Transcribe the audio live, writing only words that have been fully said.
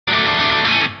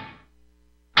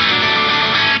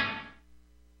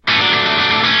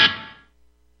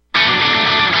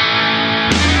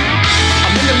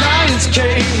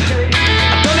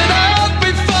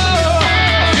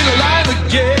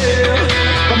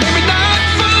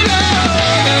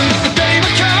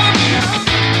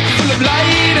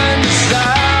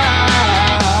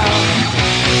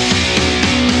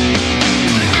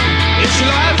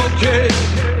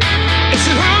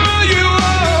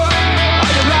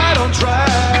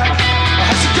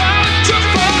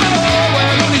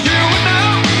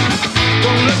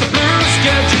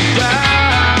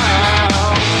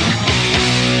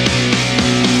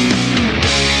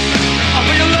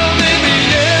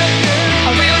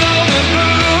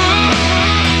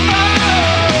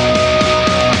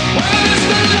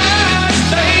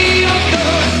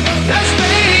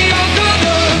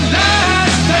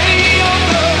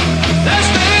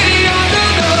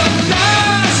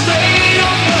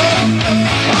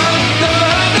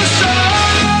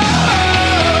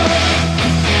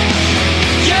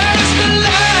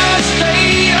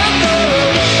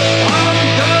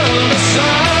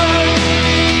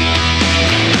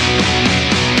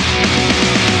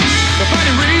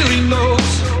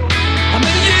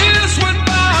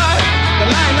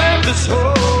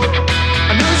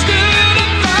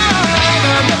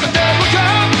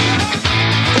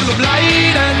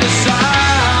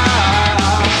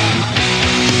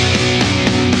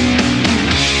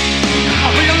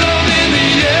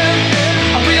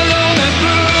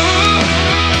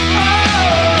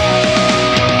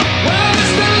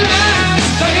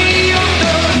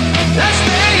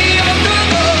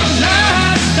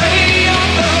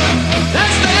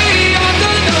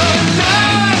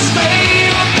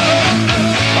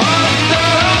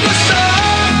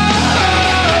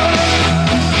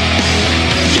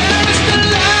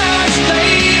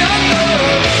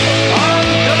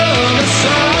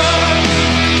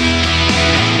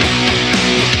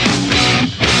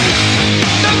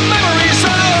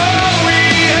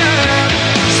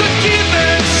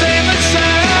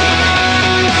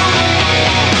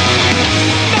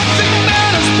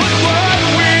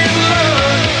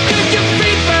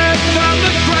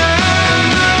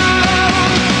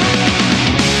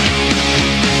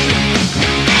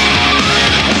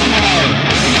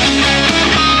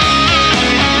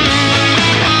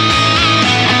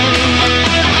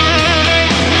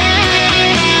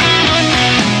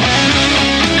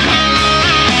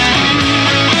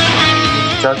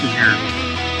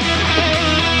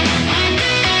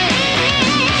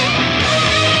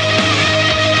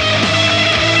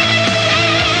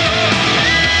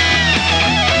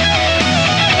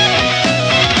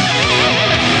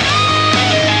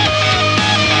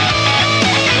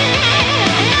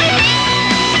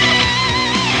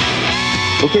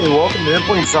Okay, welcome to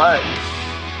Endpoint Side.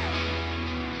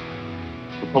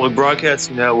 Republic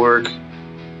Broadcasting Network.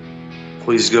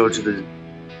 Please go to the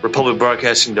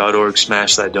republicbroadcasting.org,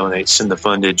 smash that donate, send the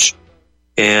fundage.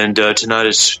 And tonight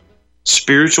is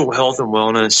spiritual health and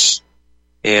wellness,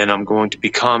 and I'm going to be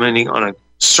commenting on a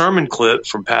sermon clip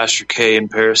from Pastor Kay in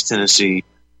Paris, Tennessee,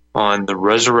 on the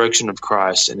resurrection of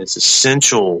Christ and its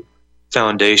essential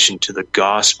foundation to the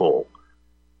gospel.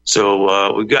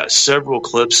 So we've got several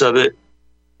clips of it.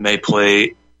 May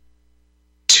play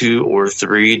 2 or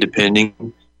 3, depending.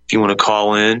 If you want to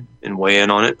call in and weigh in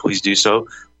on it, please do so.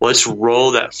 Let's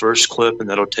roll that first clip, and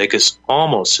that'll take us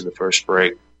almost to the first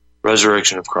break.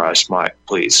 Resurrection of Christ. Mike,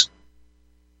 please.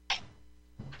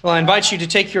 Well, I invite you to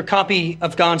take your copy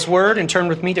of God's Word and turn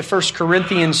with me to 1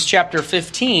 Corinthians chapter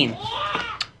 15.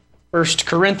 1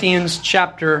 Corinthians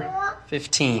chapter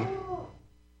 15.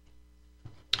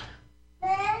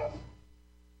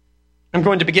 I'm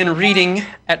going to begin reading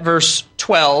at verse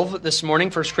 12 this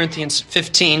morning, 1 Corinthians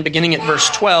 15, beginning at verse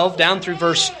 12, down through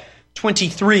verse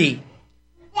 23.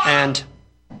 And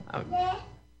I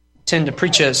intend to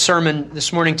preach a sermon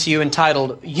this morning to you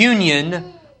entitled,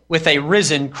 Union with a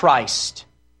Risen Christ.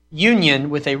 Union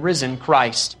with a Risen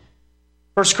Christ.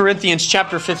 1 Corinthians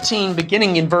chapter 15,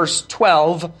 beginning in verse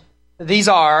 12, these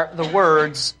are the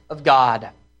words of God.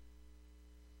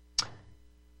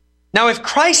 Now if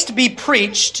Christ be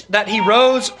preached that he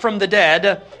rose from the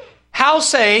dead, how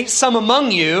say some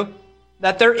among you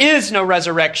that there is no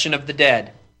resurrection of the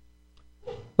dead?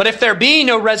 But if there be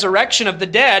no resurrection of the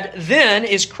dead, then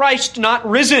is Christ not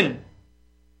risen?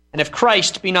 And if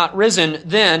Christ be not risen,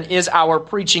 then is our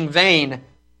preaching vain.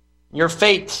 Your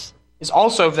faith is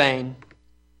also vain.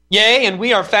 Yea, and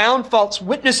we are found false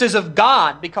witnesses of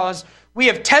God, because we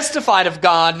have testified of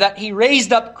God that he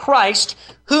raised up Christ,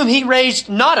 whom he raised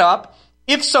not up,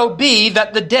 if so be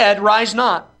that the dead rise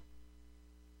not.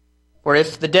 For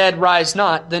if the dead rise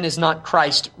not, then is not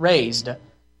Christ raised. And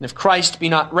if Christ be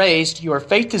not raised, your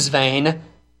faith is vain,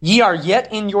 ye are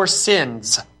yet in your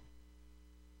sins.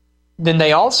 Then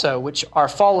they also which are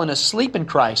fallen asleep in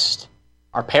Christ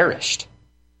are perished.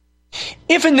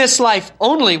 If in this life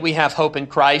only we have hope in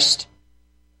Christ,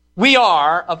 we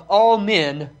are of all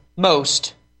men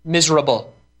most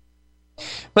miserable.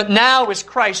 But now is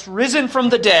Christ risen from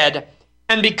the dead,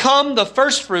 and become the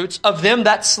firstfruits of them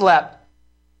that slept.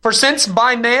 For since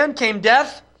by man came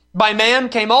death, by man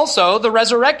came also the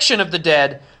resurrection of the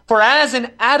dead. For as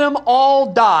in Adam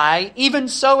all die, even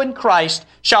so in Christ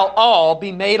shall all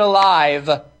be made alive.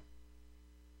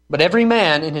 But every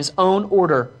man in his own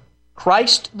order,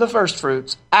 Christ the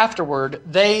firstfruits, afterward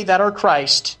they that are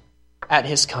Christ at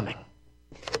his coming.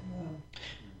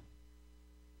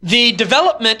 The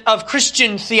development of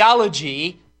Christian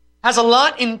theology has a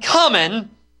lot in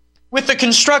common with the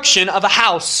construction of a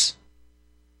house.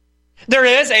 There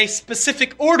is a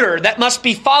specific order that must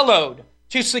be followed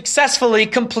to successfully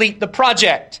complete the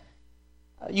project.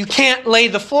 You can't lay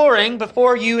the flooring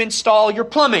before you install your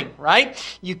plumbing, right?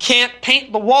 You can't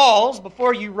paint the walls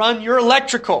before you run your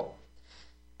electrical.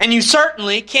 And you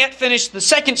certainly can't finish the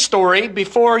second story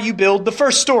before you build the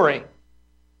first story.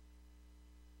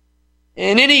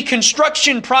 In any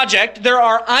construction project, there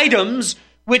are items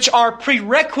which are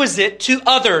prerequisite to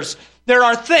others. There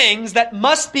are things that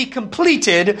must be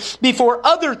completed before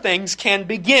other things can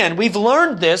begin. We've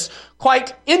learned this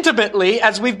quite intimately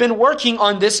as we've been working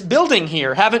on this building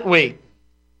here, haven't we?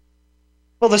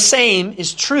 Well, the same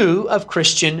is true of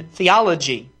Christian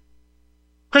theology.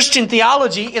 Christian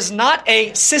theology is not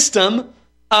a system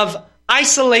of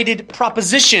isolated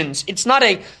propositions. It's not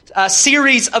a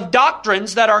series of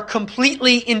doctrines that are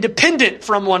completely independent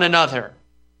from one another.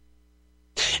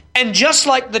 And just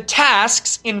like the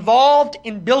tasks involved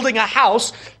in building a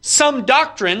house, some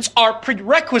doctrines are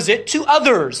prerequisite to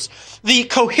others. The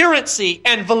coherency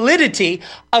and validity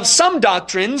of some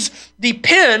doctrines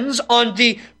depends on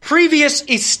the previous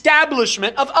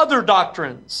establishment of other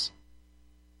doctrines.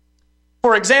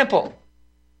 For example,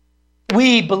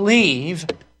 we believe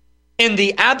in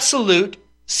the absolute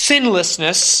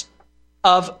sinlessness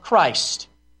of Christ.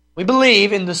 We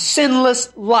believe in the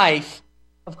sinless life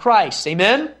of Christ.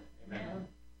 Amen? Amen?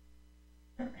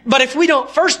 But if we don't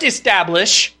first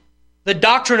establish the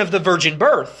doctrine of the virgin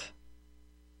birth,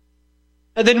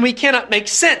 then we cannot make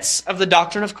sense of the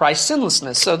doctrine of Christ's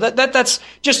sinlessness. So that's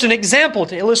just an example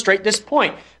to illustrate this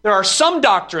point. There are some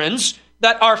doctrines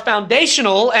that are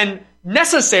foundational and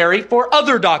necessary for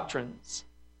other doctrines.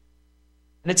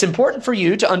 And it's important for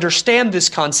you to understand this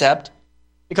concept,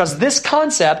 because this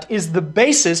concept is the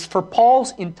basis for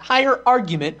Paul's entire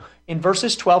argument in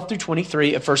verses 12 through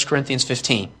 23 of 1 Corinthians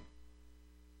 15.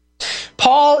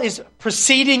 Paul is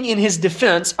proceeding in his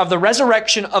defense of the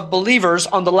resurrection of believers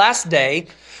on the last day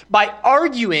by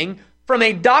arguing from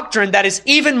a doctrine that is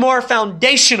even more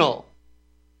foundational.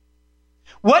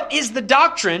 What is the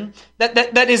doctrine that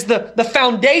is the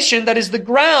foundation, that is the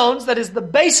grounds, that is the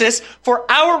basis for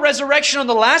our resurrection on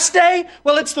the last day?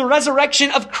 Well, it's the resurrection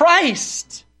of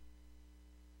Christ.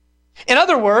 In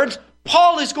other words,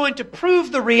 Paul is going to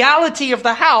prove the reality of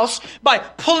the house by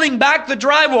pulling back the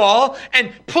drywall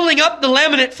and pulling up the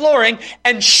laminate flooring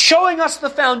and showing us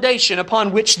the foundation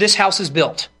upon which this house is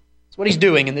built. That's what he's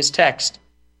doing in this text.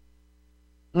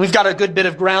 We've got a good bit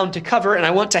of ground to cover, and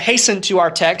I want to hasten to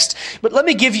our text, but let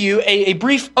me give you a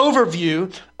brief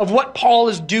overview of what Paul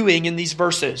is doing in these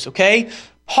verses, okay?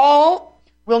 Paul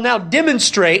will now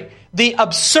demonstrate the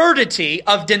absurdity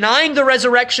of denying the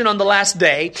resurrection on the last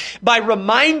day by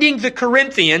reminding the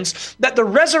Corinthians that the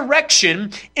resurrection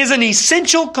is an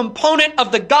essential component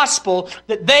of the gospel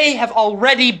that they have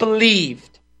already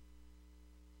believed.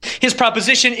 His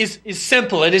proposition is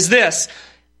simple. It is this: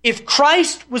 if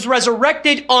Christ was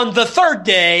resurrected on the third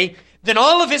day, then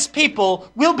all of his people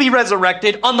will be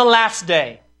resurrected on the last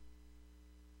day.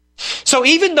 So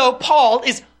even though Paul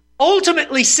is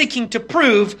ultimately seeking to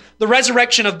prove the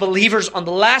resurrection of believers on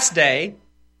the last day,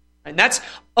 and that's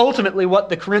ultimately what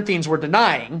the Corinthians were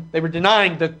denying. They were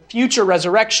denying the future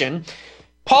resurrection.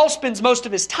 Paul spends most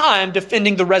of his time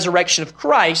defending the resurrection of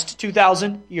Christ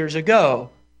 2,000 years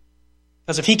ago.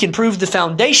 Because if he can prove the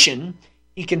foundation,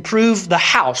 he can prove the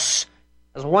house,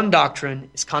 as one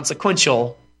doctrine is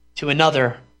consequential to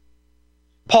another.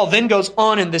 Paul then goes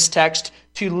on in this text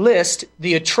to list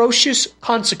the atrocious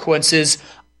consequences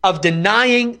of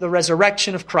denying the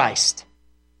resurrection of Christ.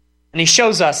 And he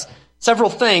shows us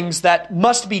several things that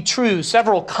must be true,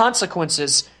 several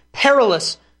consequences,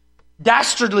 perilous,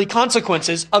 dastardly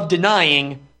consequences of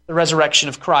denying the resurrection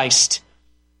of Christ.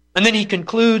 And then he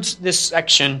concludes this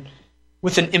section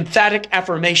with an emphatic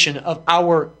affirmation of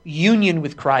our union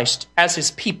with Christ as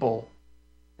his people.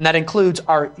 And that includes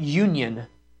our union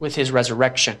with his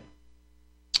resurrection.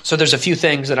 So there's a few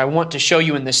things that I want to show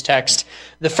you in this text.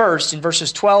 The first, in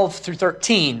verses 12 through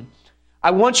 13,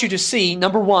 I want you to see,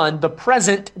 number one, the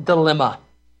present dilemma.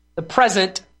 The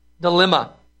present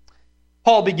dilemma.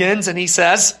 Paul begins and he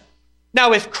says,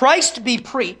 "Now if Christ be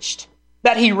preached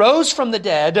that he rose from the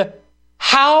dead,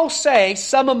 how say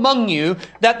some among you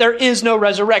that there is no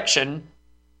resurrection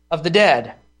of the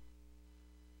dead?"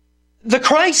 The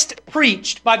Christ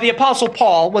preached by the Apostle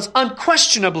Paul was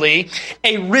unquestionably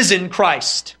a risen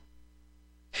Christ.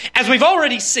 As we've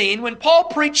already seen, when Paul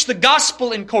preached the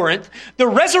gospel in Corinth, the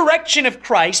resurrection of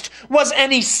Christ was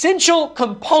an essential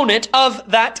component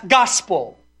of that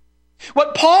gospel.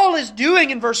 What Paul is doing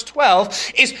in verse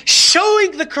 12 is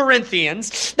showing the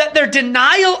Corinthians that their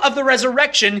denial of the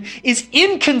resurrection is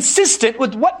inconsistent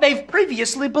with what they've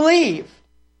previously believed.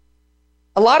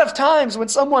 A lot of times when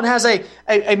someone has a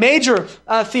major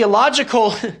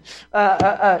theological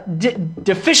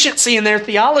deficiency in their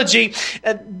theology,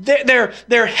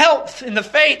 their health in the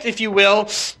faith, if you will,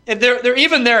 the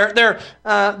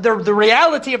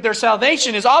reality of their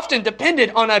salvation is often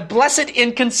dependent on a blessed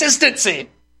inconsistency.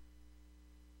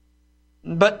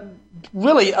 But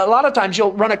really, a lot of times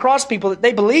you'll run across people that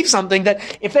they believe something that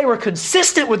if they were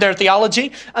consistent with their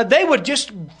theology, they would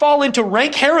just fall into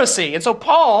rank heresy. And so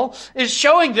Paul is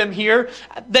showing them here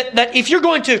that if you're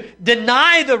going to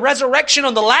deny the resurrection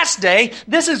on the last day,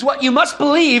 this is what you must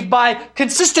believe by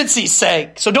consistency's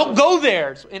sake. So don't go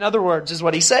there, in other words, is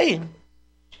what he's saying.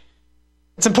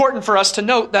 It's important for us to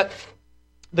note that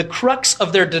the crux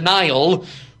of their denial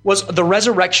was the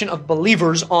resurrection of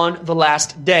believers on the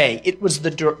last day. It was the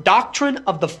doctrine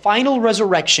of the final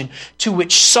resurrection to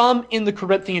which some in the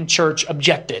Corinthian church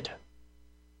objected.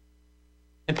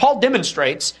 And Paul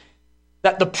demonstrates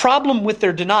that the problem with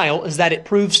their denial is that it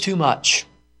proves too much.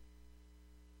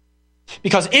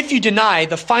 Because if you deny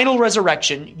the final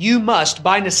resurrection, you must,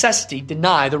 by necessity,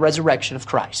 deny the resurrection of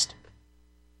Christ.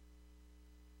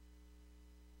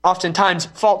 Oftentimes,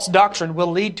 false doctrine will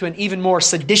lead to an even more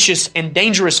seditious and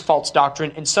dangerous false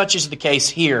doctrine, and such is the case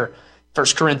here, 1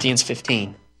 Corinthians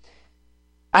 15.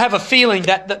 I have a feeling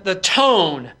that the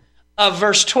tone of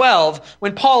verse 12,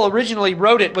 when Paul originally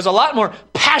wrote it, was a lot more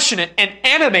passionate and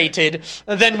animated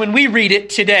than when we read it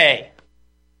today.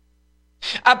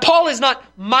 Paul is not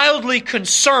mildly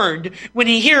concerned when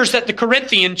he hears that the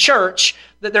Corinthian church,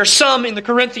 that there's some in the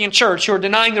Corinthian church who are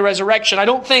denying the resurrection. I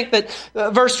don't think that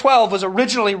verse 12 was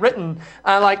originally written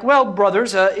like, well,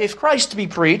 brothers, if Christ be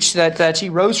preached that he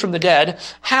rose from the dead,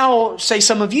 how say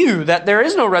some of you that there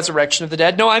is no resurrection of the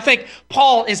dead? No, I think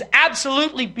Paul is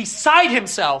absolutely beside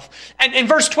himself. And in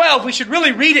verse 12, we should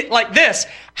really read it like this.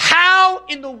 How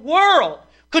in the world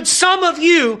could some of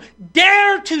you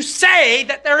dare to say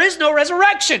that there is no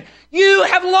resurrection? You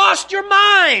have lost your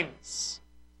minds.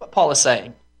 What Paul is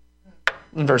saying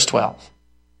in verse 12.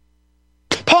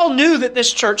 Paul knew that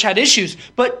this church had issues,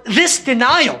 but this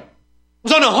denial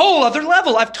was on a whole other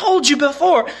level. I've told you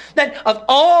before that of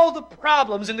all the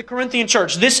problems in the Corinthian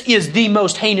church, this is the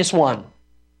most heinous one.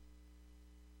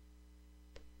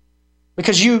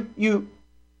 Because you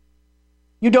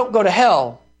don't go to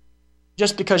hell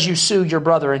just because you sue your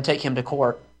brother and take him to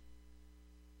court.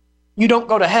 You don't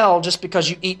go to hell just because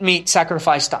you eat meat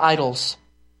sacrificed to idols.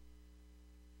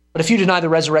 But if you deny the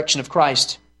resurrection of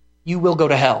Christ, you will go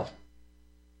to hell.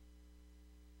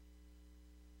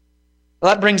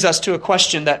 Well, that brings us to a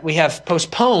question that we have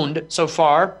postponed so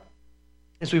far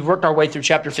as we've worked our way through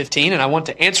chapter 15, and I want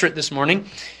to answer it this morning.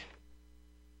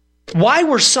 Why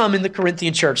were some in the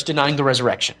Corinthian church denying the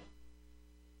resurrection?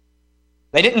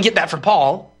 They didn't get that from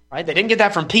Paul. Right? They didn't get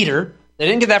that from Peter. They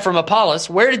didn't get that from Apollos.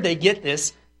 Where did they get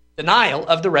this denial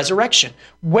of the resurrection?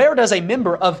 Where does a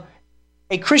member of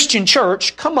a Christian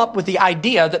church come up with the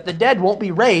idea that the dead won't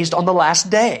be raised on the last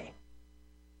day?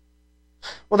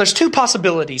 Well, there's two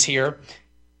possibilities here.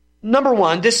 Number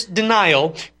one, this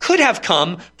denial could have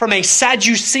come from a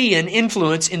Sadducean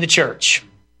influence in the church.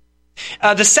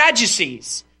 The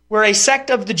Sadducees were a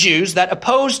sect of the Jews that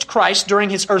opposed Christ during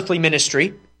his earthly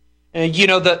ministry.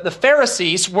 The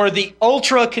Pharisees were the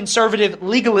ultra-conservative,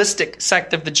 legalistic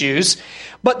sect of the Jews,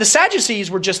 but the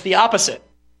Sadducees were just the opposite.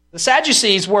 The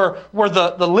Sadducees were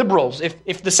the liberals.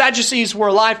 If the Sadducees were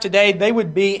alive today, they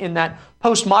would be in that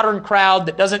postmodern crowd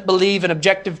that doesn't believe in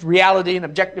objective reality and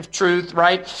objective truth,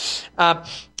 right?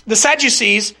 The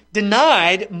Sadducees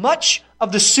denied much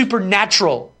of the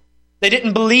supernatural. They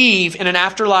didn't believe in an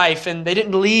afterlife, and they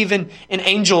didn't believe in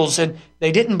angels, and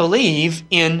they didn't believe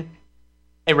in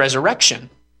a resurrection.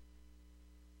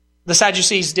 The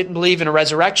Sadducees didn't believe in a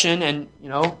resurrection, and,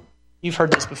 you've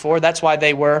heard this before. That's why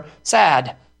they were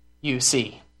sad, you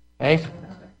see. Okay?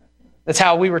 That's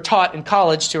how we were taught in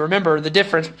college to remember the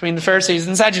difference between the Pharisees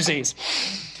and the Sadducees.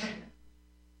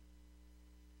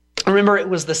 Remember, it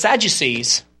was the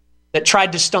Sadducees that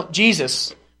tried to stump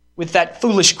Jesus with that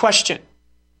foolish question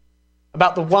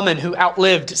about the woman who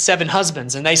outlived 7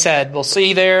 husbands. And they said, well,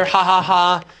 see there, ha, ha,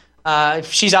 ha.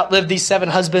 If she's outlived these 7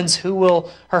 husbands, who will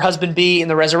her husband be in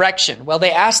the resurrection? Well,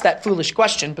 they asked that foolish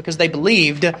question because they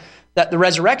believed that the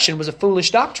resurrection was a foolish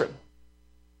doctrine.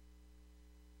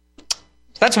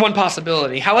 That's one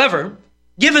possibility. However,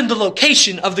 given the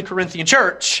location of the Corinthian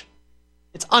church,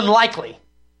 it's unlikely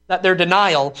that their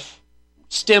denial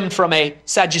stemmed from a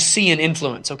Sadducean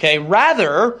influence, okay?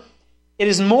 Rather, it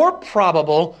is more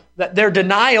probable that their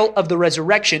denial of the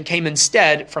resurrection came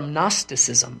instead from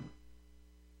Gnosticism.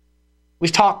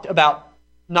 We've talked about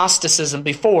Gnosticism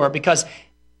before because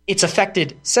it's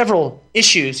affected several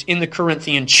issues in the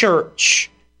Corinthian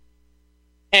church.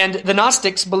 And the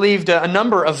Gnostics believed a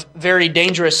number of very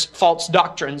dangerous false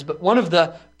doctrines, but one of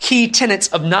the key tenets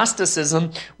of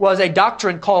Gnosticism was a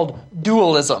doctrine called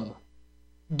dualism.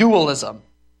 Dualism.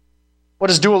 What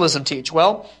does dualism teach?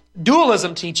 Well,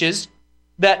 dualism teaches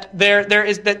that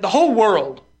that the whole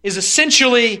world is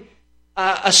essentially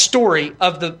a story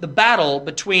of the battle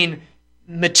between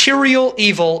material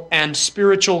evil and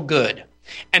spiritual good.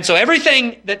 And so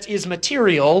everything that is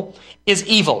material is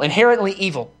evil, inherently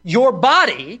evil. Your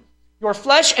body, your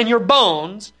flesh and your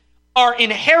bones are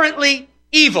inherently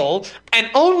evil, and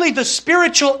only the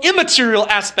spiritual, immaterial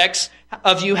aspects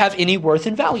of you have any worth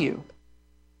and value.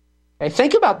 Okay,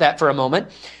 think about that for a moment.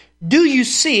 Do you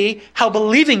see how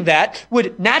believing that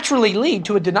would naturally lead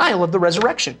to a denial of the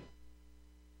resurrection?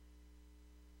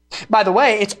 By the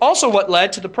way, it's also what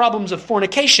led to the problems of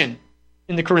fornication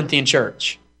in the Corinthian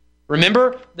church.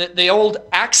 Remember the old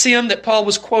axiom that Paul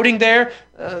was quoting there,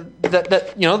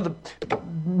 the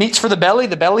meat's for the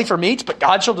belly for meat, but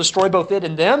God shall destroy both it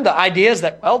and them. The idea is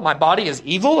that, well, my body is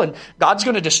evil and God's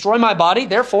going to destroy my body.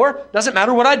 Therefore, it doesn't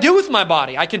matter what I do with my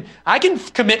body. I can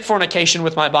commit fornication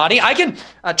with my body. I can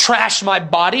trash my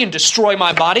body and destroy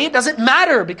my body. It doesn't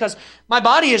matter because my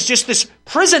body is just this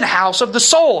prison house of the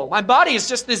soul. My body is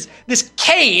just this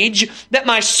cage that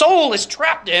my soul is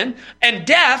trapped in, and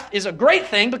death is a great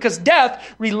thing because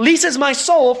death releases my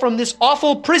soul from this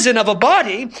awful prison of a body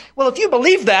body. Well, if you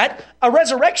believe that, a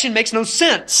resurrection makes no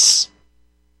sense.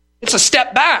 It's a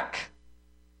step back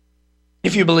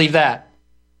if you believe that.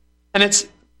 And it's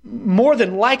more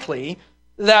than likely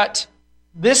that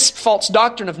this false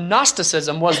doctrine of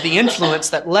Gnosticism was the influence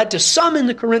that led to some in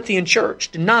the Corinthian church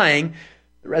denying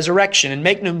the resurrection. And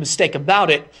make no mistake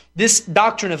about it, this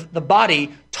doctrine of the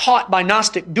body taught by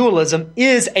Gnostic dualism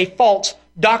is a false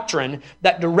doctrine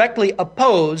that directly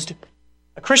opposed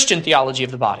a Christian theology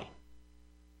of the body.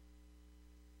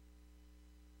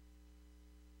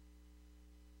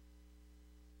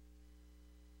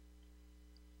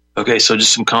 Okay, so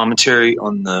just some commentary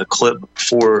on the clip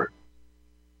before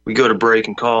we go to break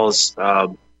and calls.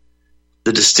 The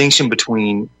distinction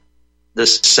between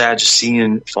this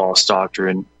Sadducean false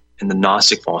doctrine and the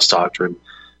Gnostic false doctrine.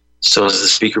 So as the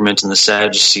speaker mentioned, the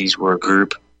Sadducees were a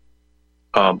group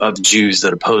of Jews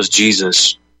that opposed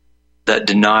Jesus, that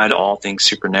denied all things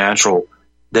supernatural.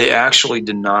 They actually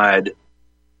denied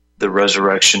the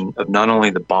resurrection of not only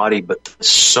the body, but the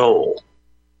soul.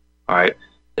 All right.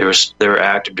 They were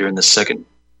active during the Second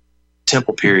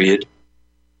Temple period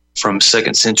from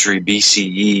 2nd century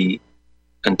BCE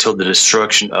until the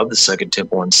destruction of the Second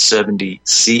Temple in 70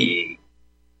 CE.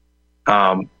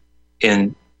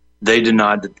 And they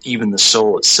denied that even the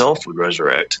soul itself would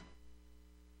resurrect.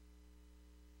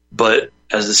 But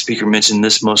as the speaker mentioned,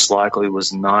 this most likely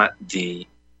was not the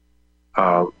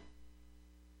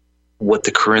what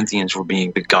the Corinthians were being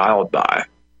beguiled by.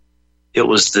 It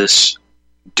was this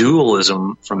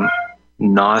dualism from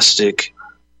Gnostic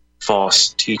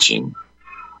false teaching.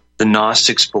 The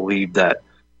Gnostics believed that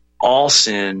all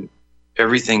sin,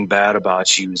 everything bad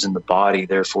about you is in the body,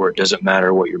 therefore it doesn't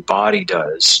matter what your body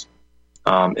does.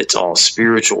 It's all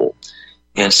spiritual.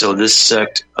 And so this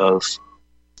sect of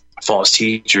false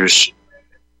teachers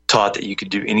taught that you could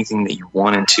do anything that you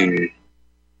wanted to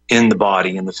in the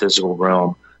body, in the physical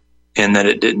realm, and that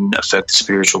it didn't affect the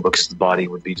spiritual because the body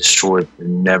would be destroyed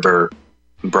and never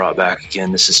brought back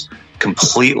again. This is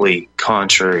completely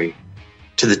contrary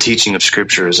to the teaching of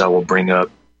Scripture, as I will bring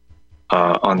up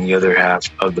on the other half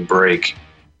of the break.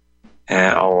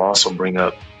 And I'll also bring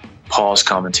up Paul's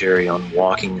commentary on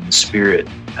walking in the Spirit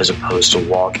as opposed to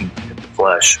walking in the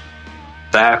flesh.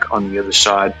 Back on the other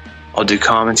side, I'll do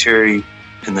commentary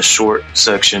in the short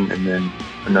section and then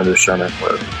another sermon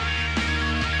clip.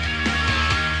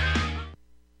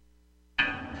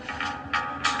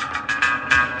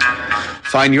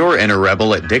 Find your inner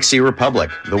rebel at Dixie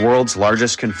Republic, the world's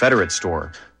largest Confederate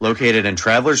store, located in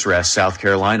Travelers Rest, South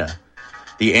Carolina.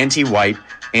 The anti-white,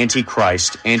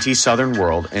 anti-Christ, anti-Southern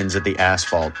world ends at the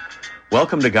asphalt.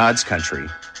 Welcome to God's country.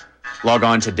 Log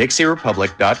on to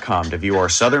DixieRepublic.com to view our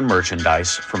Southern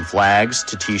merchandise, from flags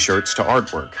to t-shirts to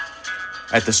artwork.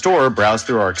 At the store, browse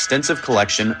through our extensive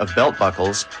collection of belt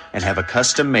buckles and have a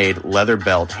custom-made leather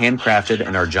belt handcrafted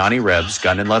in our Johnny Rebs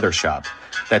Gun and Leather Shop.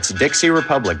 That's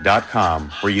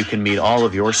DixieRepublic.com, where you can meet all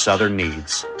of your Southern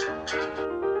needs.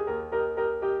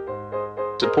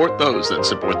 Support those that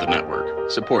support the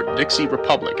network. Support Dixie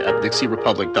Republic at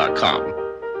DixieRepublic.com.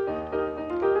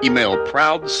 Email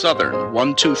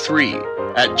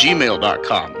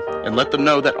ProudSouthern123@gmail.com and let them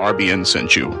know that RBN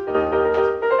sent you.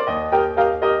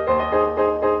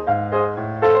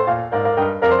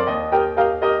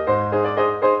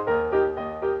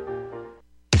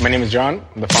 My name is John.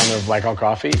 I'm the founder of Blackout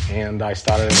Coffee, and I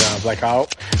started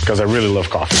Blackout because I really love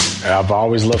coffee. I've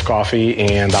always loved coffee,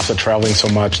 and after traveling so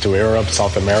much to Europe,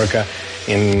 South America,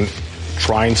 and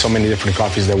trying so many different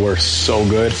coffees that were so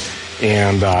good,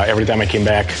 and every time I came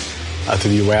back to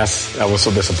the U.S., I was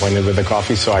so disappointed with the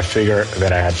coffee, so I figured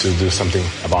that I had to do something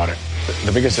about it.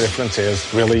 The biggest difference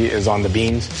is on the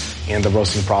beans and the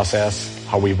roasting process,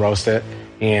 how we roast it,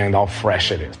 and how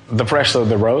fresh it is. The fresher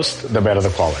the roast, the better the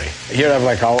quality. Here I have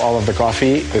like all of the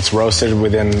coffee. It's roasted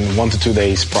within 1 to 2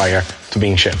 days prior to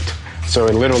being shipped. So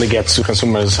it literally gets to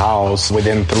consumer's house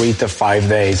within 3 to 5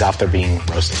 days after being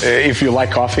roasted. If you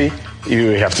like coffee,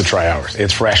 you have to try ours.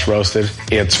 It's fresh roasted.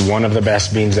 It's one of the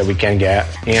best beans that we can get,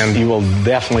 and you will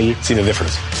definitely see the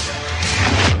difference.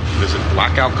 Visit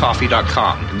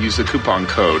blackoutcoffee.com and use the coupon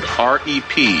code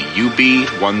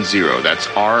REPUB10. That's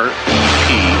REPUB10.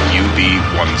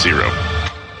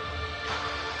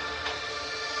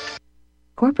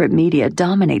 Corporate media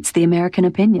dominates the American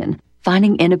opinion.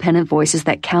 Finding independent voices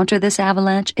that counter this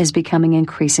avalanche is becoming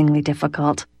increasingly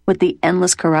difficult. With the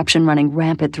endless corruption running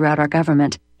rampant throughout our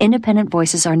government, independent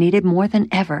voices are needed more than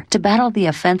ever to battle the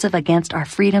offensive against our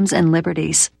freedoms and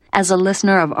liberties. As a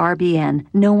listener of RBN,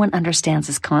 no one understands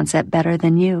this concept better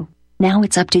than you. Now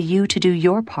it's up to you to do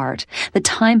your part. The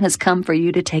time has come for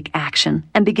you to take action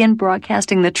and begin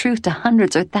broadcasting the truth to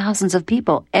hundreds or thousands of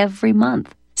people every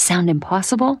month. Sound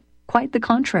impossible? Quite the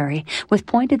contrary. With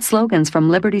pointed slogans from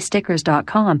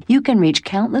LibertyStickers.com, you can reach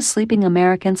countless sleeping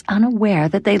Americans unaware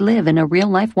that they live in a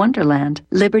real-life wonderland.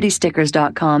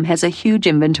 LibertyStickers.com has a huge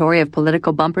inventory of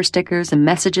political bumper stickers and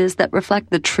messages that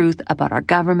reflect the truth about our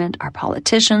government, our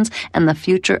politicians, and the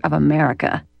future of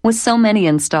America. With so many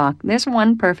in stock, there's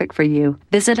one perfect for you.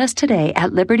 Visit us today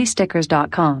at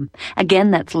LibertyStickers.com.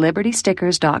 Again, that's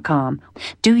LibertyStickers.com.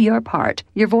 Do your part.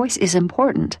 Your voice is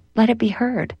important. Let it be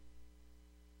heard.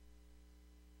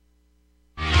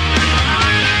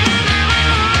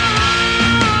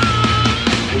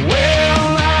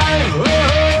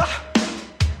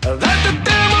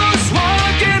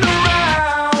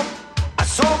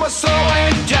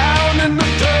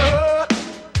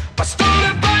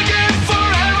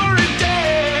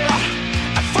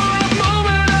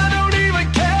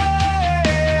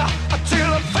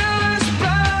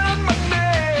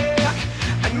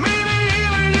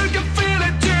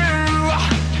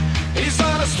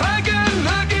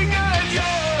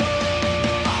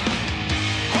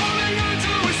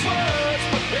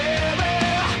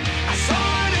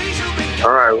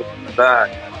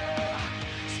 Back.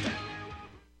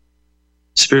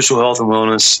 Spiritual health and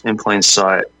wellness in plain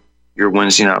sight, your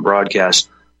Wednesday night broadcast.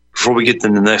 Before we get to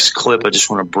the next clip, I just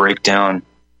want to break down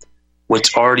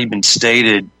what's already been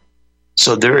stated.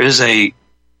 So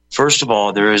first of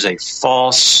all, there is a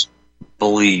false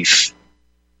belief,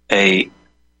 a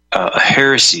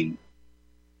heresy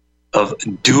of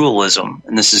dualism,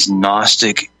 and this is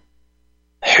Gnostic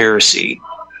heresy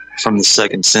from the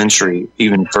 2nd century,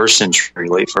 even 1st century,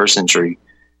 late 1st century,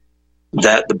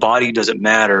 that the body doesn't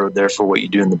matter, therefore what you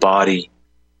do in the body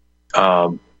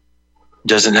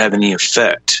doesn't have any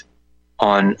effect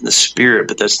on the spirit,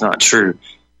 but that's not true.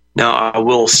 Now, I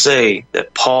will say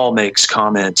that Paul makes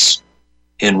comments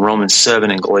in Romans 7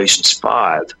 and Galatians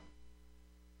 5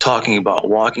 talking about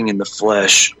walking in the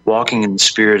flesh, walking in the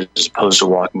spirit as opposed to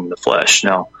walking in the flesh.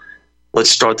 Now, let's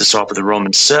start this off with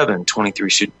Romans 7,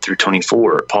 23 through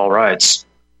 24. Paul writes,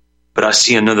 "But I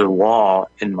see another law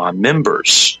in my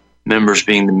members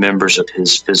being the members of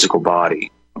his physical body,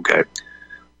 okay,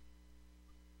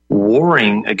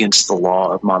 warring against the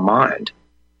law of my mind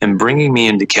and bringing me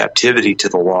into captivity to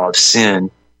the law of sin,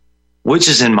 which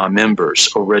is in my members.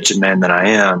 O wretched man that I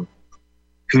am,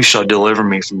 who shall deliver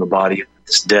me from the body of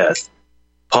this death?"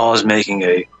 Paul is making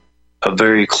a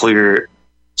very clear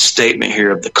statement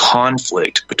here of the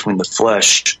conflict between the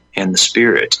flesh and the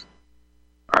spirit.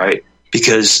 All right,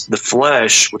 because the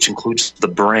flesh, which includes the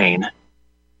brain,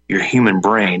 your human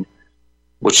brain,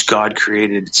 which God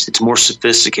created, it's more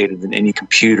sophisticated than any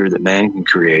computer that man can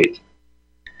create.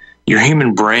 Your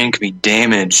human brain can be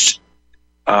damaged,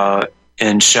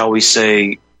 and shall we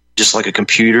say, just like a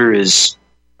computer is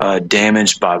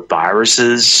damaged by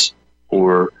viruses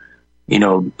or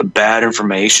bad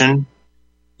information.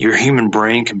 Your human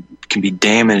brain can be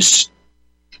damaged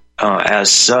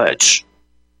as such.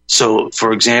 So,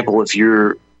 for example, if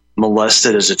you're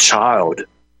molested as a child,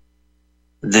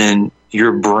 then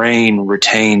your brain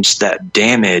retains that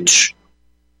damage,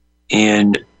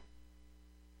 and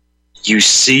you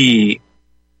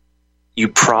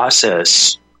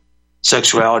process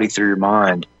sexuality through your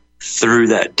mind through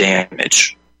that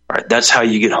damage. Right? That's how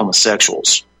you get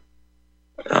homosexuals.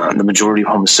 The majority of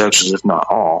homosexuals, if not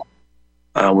all,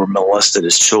 were molested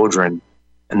as children,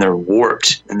 and they're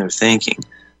warped in their thinking.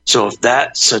 So if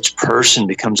that such person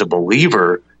becomes a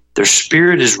believer, their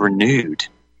spirit is renewed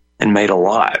and made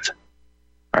alive.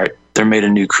 Right? They're made a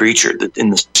new creature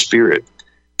in the spirit,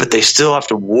 but they still have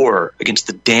to war against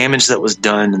the damage that was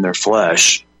done in their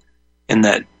flesh and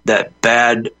that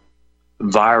bad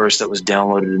virus that was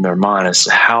downloaded in their mind as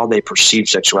to how they perceive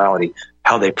sexuality,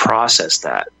 how they process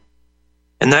that.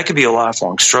 And that could be a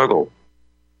lifelong struggle.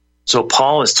 So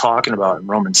Paul is talking about in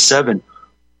Romans 7,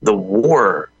 the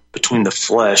war between the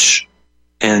flesh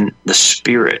and the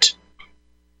spirit.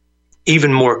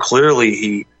 Even more clearly,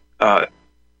 he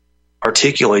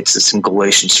articulates this in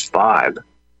Galatians 5,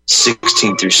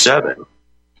 16 through 7,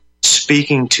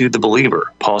 speaking to the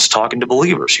believer. Paul's talking to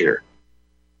believers here.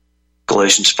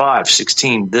 Galatians 5,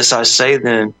 16, "This I say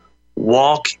then,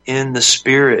 walk in the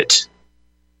Spirit,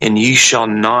 and ye shall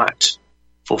not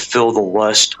fulfill the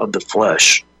lust of the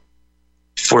flesh.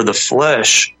 For the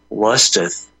flesh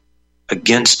lusteth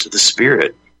against the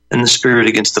Spirit, and the Spirit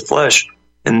against the flesh,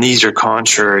 and these are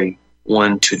contrary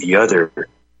one to the other,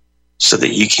 so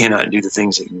that you cannot do the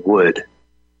things that you would."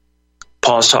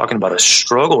 Paul's talking about a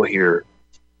struggle here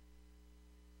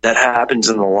that happens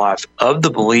in the life of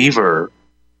the believer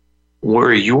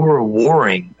where you're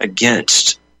warring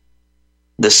against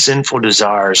the sinful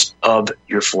desires of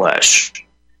your flesh.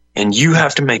 And you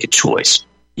have to make a choice.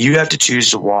 You have to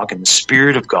choose to walk in the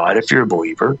Spirit of God if you're a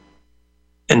believer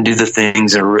and do the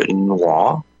things that are written in the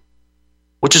law,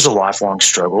 which is a lifelong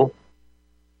struggle,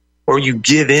 or you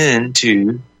give in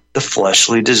to the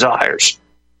fleshly desires.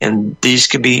 And these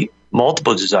could be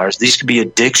multiple desires. These could be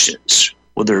addictions,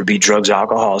 whether it be drugs,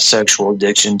 alcohol, sexual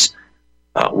addictions,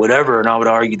 whatever. And I would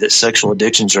argue that sexual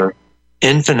addictions are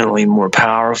infinitely more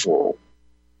powerful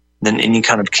than any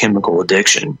kind of chemical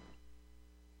addiction.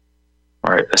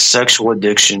 All right, a sexual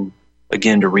addiction,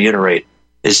 again, to reiterate,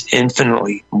 is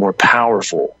infinitely more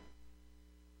powerful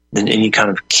than any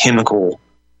kind of chemical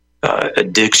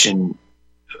addiction,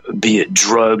 be it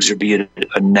drugs or be it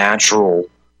a natural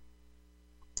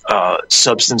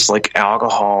substance like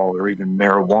alcohol or even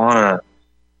marijuana.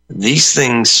 These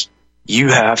things you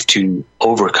have to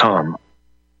overcome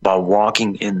by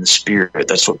walking in the Spirit.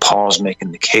 That's what Paul's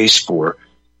making the case for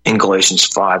in Galatians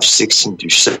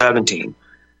 5:16-17.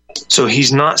 So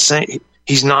he's not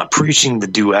preaching the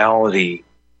duality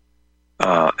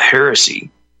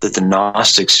heresy that the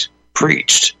Gnostics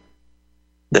preached,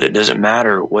 that it doesn't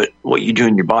matter what you do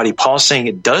in your body. Paul's saying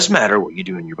it does matter what you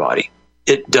do in your body.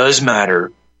 It does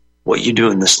matter what you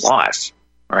do in this life.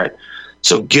 All right.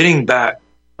 So getting back,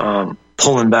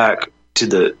 pulling back to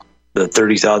the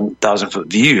 30,000 foot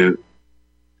view.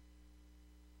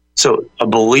 So a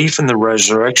belief in the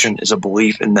resurrection is a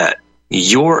belief in that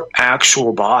your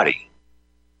actual body,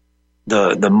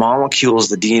 the molecules,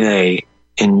 the DNA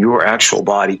in your actual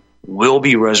body will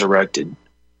be resurrected.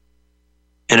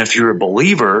 And if you're a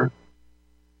believer,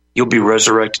 you'll be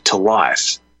resurrected to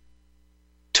life,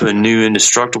 to a new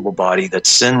indestructible body that's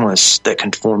sinless, that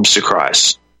conforms to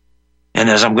Christ. And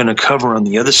as I'm going to cover on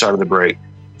the other side of the break,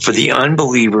 for the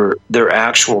unbeliever, their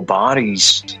actual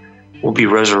bodies will be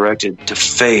resurrected to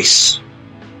face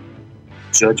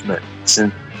judgment,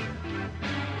 sin,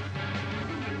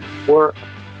 or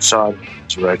side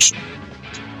resurrection.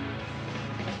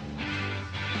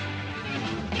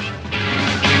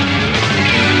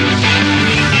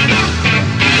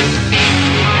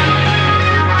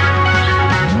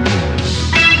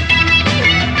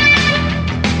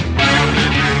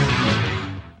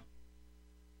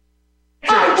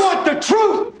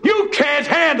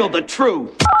 The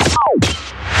truth.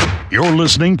 You're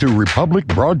listening to Republic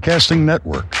Broadcasting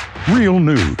Network. Real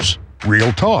news,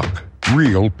 real talk,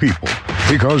 real people.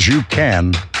 Because you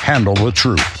can handle the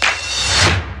truth.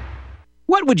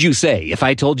 What would you say if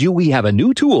I told you we have a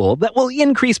new tool that will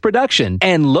increase production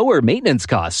and lower maintenance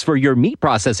costs for your meat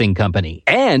processing company?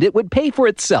 And it would pay for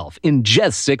itself in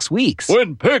just 6 weeks.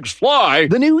 When pigs fly!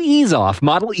 The new EaseOff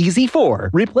Model Easy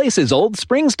 4 replaces old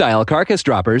spring-style carcass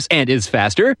droppers and is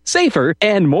faster, safer,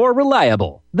 and more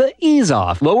reliable. The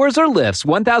EaseOff lowers or lifts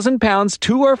 1,000 pounds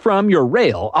to or from your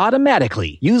rail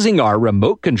automatically using our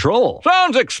remote control.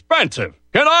 Sounds expensive.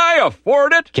 Can I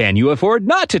afford it? Can you afford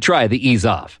not to try the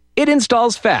EaseOff? It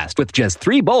installs fast with just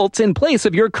 3 bolts in place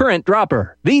of your current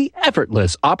dropper. The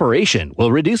effortless operation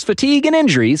will reduce fatigue and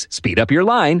injuries, speed up your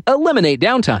line, eliminate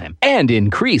downtime, and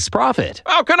increase profit.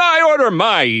 How can I order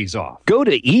my EaseOff? Go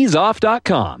to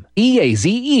easeoff.com,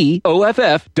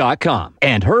 EAZEOFF.com,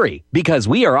 and hurry, because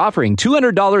we are offering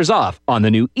 $200 off on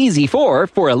the new Easy 4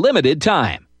 for a limited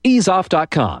time.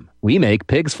 Easeoff.com. We make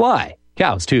pigs fly.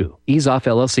 Cows, too. EaseOff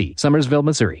LLC, Summersville,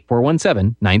 Missouri,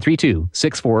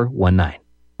 417-932-6419.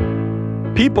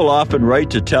 People often write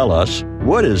to tell us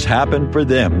what has happened for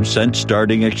them since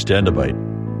starting Extendivite.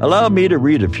 Allow me to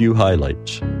read a few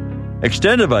highlights.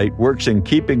 Extendivite works in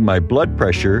keeping my blood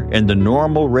pressure in the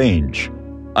normal range.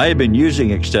 I have been using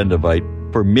Extendivite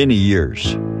for many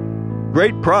years.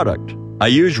 Great product. I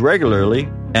use regularly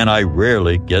and I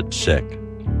rarely get sick.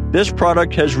 This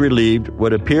product has relieved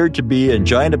what appeared to be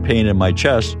angina pain in my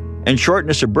chest and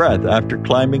shortness of breath after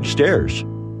climbing stairs.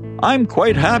 I'm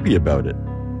quite happy about it.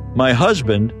 My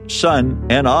husband, son,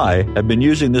 and I have been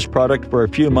using this product for a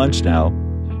few months now,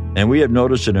 and we have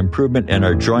noticed an improvement in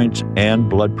our joints and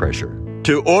blood pressure.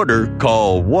 To order,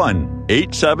 call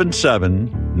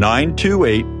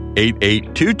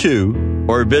 1-877-928-8822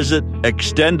 or visit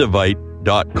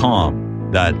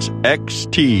extendivite.com. That's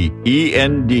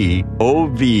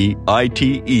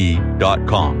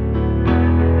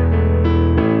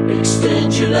XTENDOVITE.com.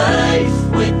 Extend your life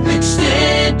with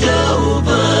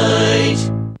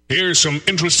Extendovite. Here's some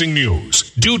interesting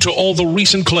news. Due to all the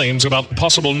recent claims about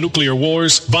possible nuclear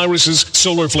wars, viruses,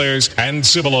 solar flares, and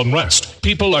civil unrest,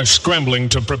 people are scrambling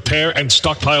to prepare and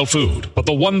stockpile food. But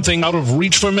the one thing out of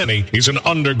reach for many is an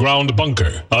underground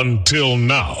bunker. Until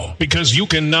now. Because you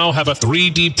can now have a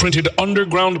 3D printed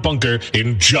underground bunker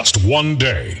in just one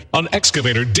day. An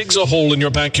excavator digs a hole in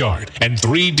your backyard, and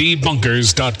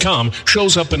 3dbunkers.com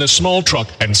shows up in a small truck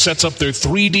and sets up their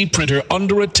 3D printer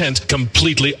under a tent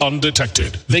completely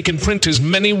undetected. They can print as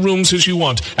many rooms as you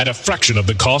want at a fraction of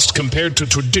the cost compared to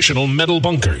traditional metal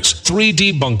bunkers.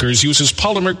 3D Bunkers uses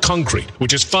polymer concrete,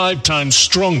 which is 5 times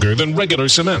stronger than regular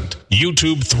cement.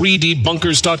 YouTube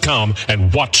 3dbunkers.com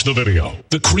and watch the video.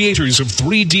 The creators of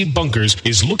 3D Bunkers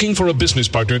is looking for a business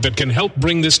partner that can help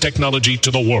bring this technology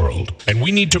to the world. And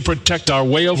we need to protect our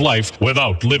way of life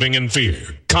without living in fear.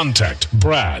 Contact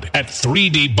Brad at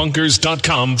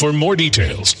 3dbunkers.com for more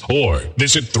details, or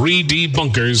visit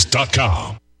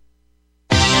 3dbunkers.com.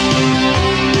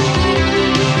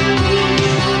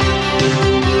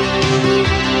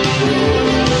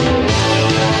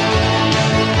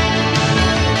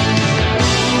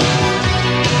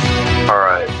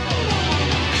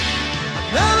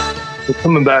 So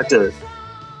coming back to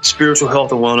spiritual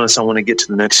health and wellness, I want to get to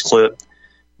the next clip.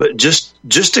 But just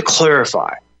to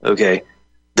clarify, okay,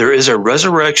 there is a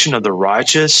resurrection of the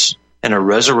righteous and a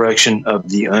resurrection of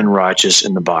the unrighteous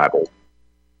in the Bible.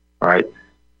 All right.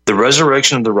 The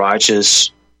resurrection of the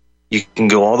righteous, you can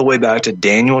go all the way back to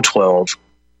Daniel 12,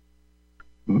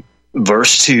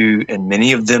 verse 2, and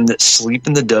many of them that sleep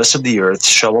in the dust of the earth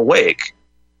shall awake,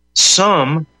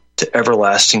 some to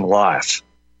everlasting life,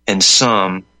 and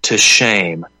some to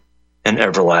shame and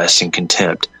everlasting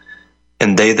contempt.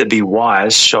 And they that be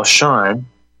wise shall shine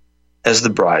as the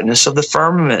brightness of the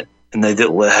firmament, and they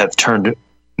that have turned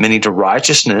many to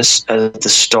righteousness as the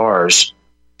stars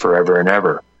forever and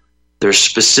ever. There's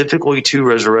specifically 2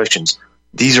 resurrections.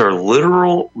 These are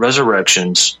literal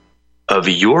resurrections of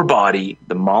your body,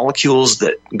 the molecules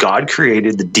that God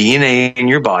created, the DNA in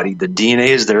your body. The DNA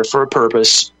is there for a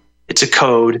purpose. It's a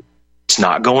code. It's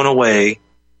not going away.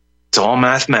 It's all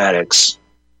mathematics.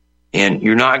 And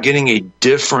you're not getting a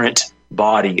different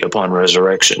body upon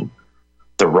resurrection.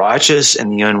 The righteous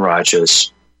and the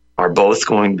unrighteous are both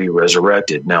going to be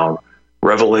resurrected. Now,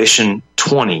 Revelation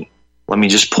 20, let me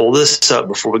just pull this up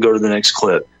before we go to the next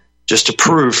clip, just to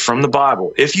prove from the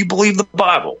Bible, if you believe the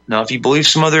Bible. Now, if you believe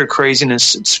some other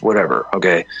craziness, it's whatever,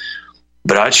 okay?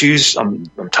 But I'm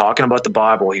talking about the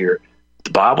Bible here.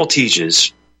 The Bible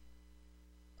teaches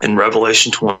in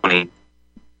Revelation 20,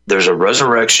 there's a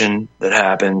resurrection that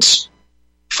happens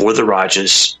for the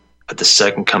righteous at the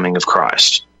second coming of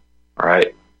Christ. All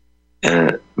right.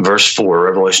 And verse 4,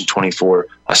 Revelation 24,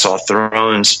 I saw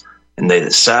thrones, and they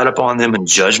that sat upon them, and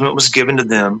judgment was given to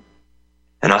them.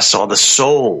 And I saw the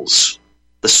souls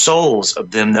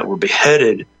of them that were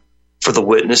beheaded for the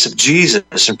witness of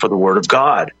Jesus and for the word of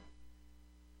God,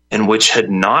 and which had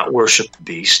not worshipped the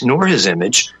beast, nor his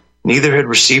image, neither had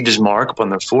received his mark upon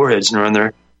their foreheads, nor on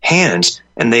their hands.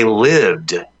 And they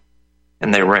lived,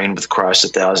 and they reigned with Christ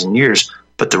 1,000 years.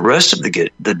 But the rest of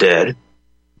the dead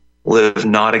live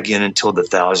not again until the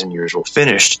 1,000 years were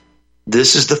finished.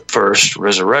 This is the first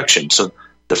resurrection. So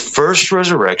the first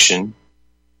resurrection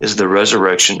is the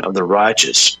resurrection of the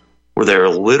righteous, where they are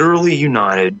literally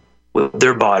united with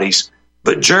their bodies.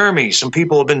 But Jeremy, some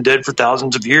people have been dead for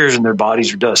thousands of years and their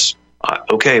bodies are dust.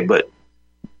 Okay, but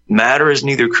matter is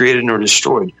neither created nor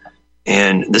destroyed.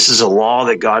 And this is a law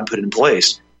that God put in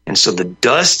place. And so the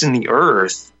dust in the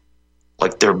earth,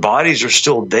 like their bodies are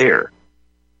still there.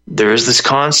 There is this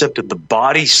concept of the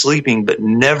body sleeping, but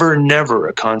never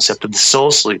a concept of the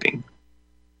soul sleeping.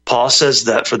 Paul says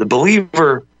that for the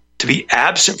believer, to be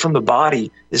absent from the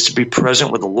body is to be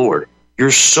present with the Lord. Your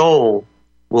soul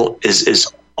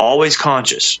is always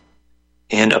conscious.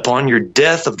 And upon your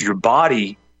death of your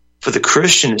body, for the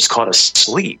Christian, it's called a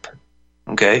sleep.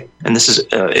 Okay? And this is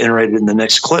iterated in the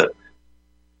next clip.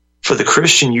 For the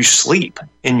Christian, you sleep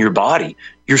in your body.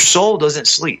 Your soul doesn't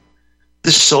sleep.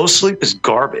 This soul sleep is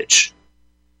garbage.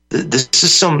 This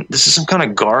is some kind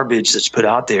of garbage that's put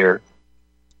out there,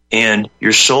 and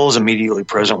your soul is immediately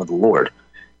present with the Lord,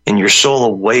 and your soul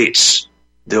awaits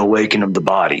the awakening of the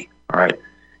body. All right,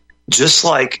 just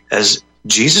like as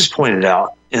Jesus pointed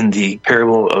out in the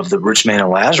parable of the rich man and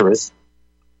Lazarus.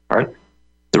 All right,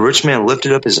 the rich man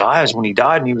lifted up his eyes when he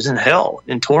died, and he was in hell,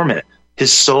 in torment.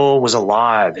 His soul was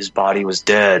alive; his body was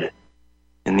dead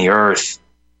in the earth.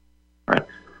 All right.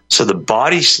 So the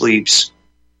body sleeps,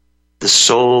 the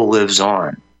soul lives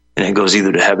on, and it goes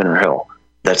either to heaven or hell.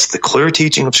 That's the clear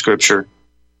teaching of Scripture.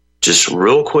 Just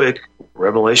real quick,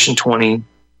 Revelation 20,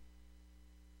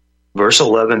 Verse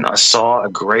 11, I saw a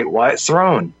great white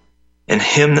throne, and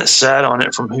him that sat on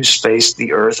it, from whose face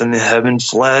the earth and the heaven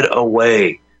fled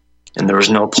away, and there was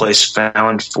no place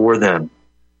found for them.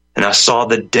 And I saw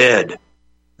the dead,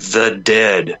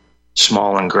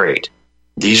 small and great.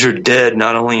 These are dead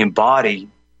not only in body,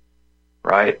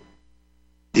 right?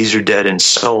 These are dead in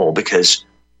soul, because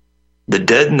the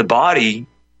dead in the body,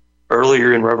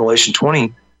 earlier in Revelation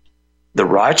 20, the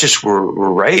righteous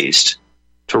were raised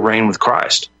to reign with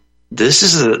Christ. This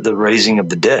is the raising of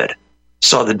the dead.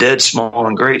 Saw the dead, small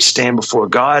and great, stand before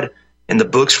God, and the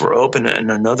books were open,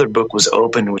 and another book was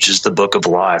opened, which is the book of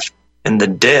life. And the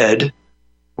dead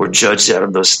were judged out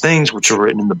of those things which were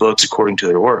written in the books according to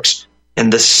their works.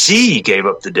 And the sea gave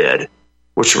up the dead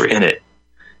which were in it.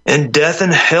 And death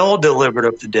and hell delivered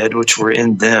up the dead which were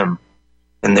in them,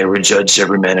 and they were judged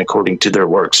every man according to their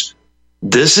works.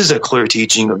 This is a clear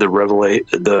teaching of the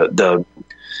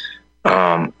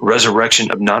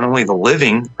resurrection of not only the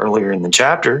living earlier in the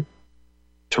chapter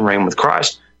to reign with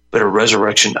Christ, but a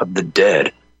resurrection of the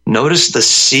dead. Notice the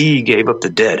sea gave up the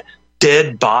dead.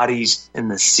 Dead bodies in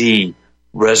the sea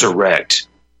resurrect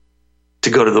to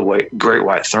go to the great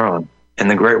white throne. And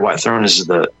the great white throne is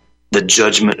the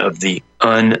judgment of the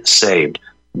unsaved,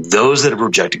 those that have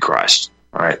rejected Christ.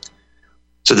 All right.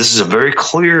 So this is a very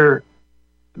clear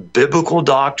biblical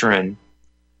doctrine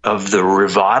of the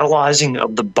revitalizing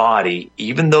of the body,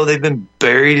 even though they've been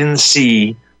buried in the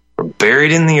sea or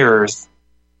buried in the earth,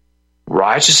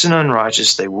 righteous and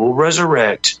unrighteous, they will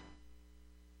resurrect,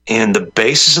 and the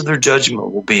basis of their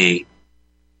judgment will be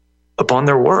upon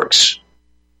their works.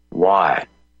 Why?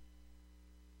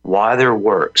 Why their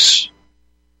works?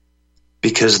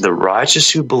 Because the righteous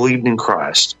who believed in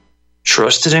Christ,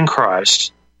 trusted in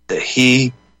Christ, that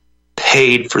he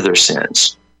paid for their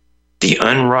sins. The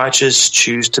unrighteous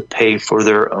choose to pay for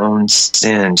their own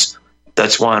sins.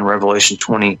 That's why in Revelation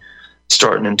 20,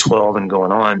 starting in 12 and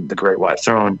going on, the great white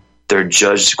throne, they're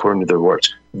judged according to their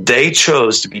works. They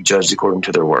chose to be judged according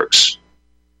to their works.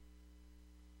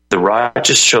 The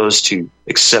righteous chose to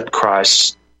accept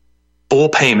Christ's full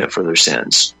payment for their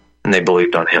sins, and they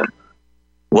believed on him.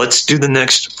 Let's do the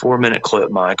next 4-minute clip,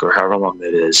 Mike, or however long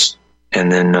that is,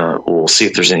 and then we'll see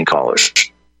if there's any callers.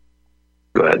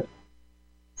 Go ahead.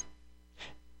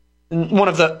 One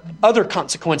of the other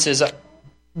consequences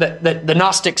that the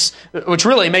Gnostics, which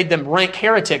really made them rank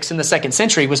heretics in the 2nd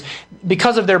century, was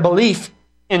because of their belief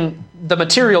in the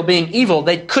material being evil,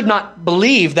 they could not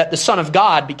believe that the Son of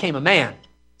God became a man.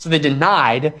 So they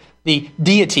denied the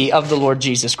deity of the Lord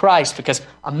Jesus Christ, because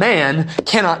a man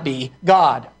cannot be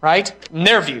God, right? In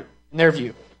their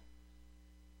view.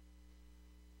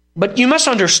 But you must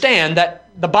understand that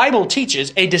the Bible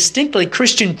teaches a distinctly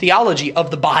Christian theology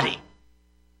of the body.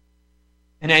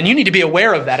 And you need to be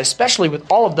aware of that, especially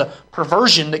with all of the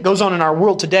perversion that goes on in our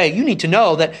world today. You need to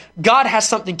know that God has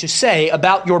something to say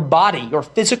about your body, your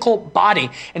physical body.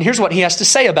 And here's what he has to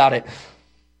say about it.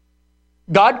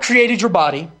 God created your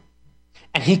body,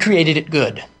 and he created it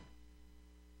good.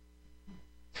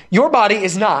 Your body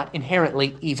is not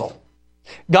inherently evil.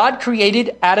 God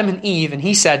created Adam and Eve, and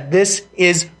he said, this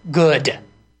is good.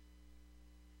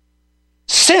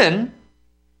 Sin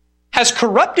has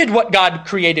corrupted what God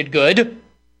created good,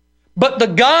 but the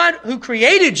God who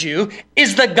created you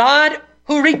is the God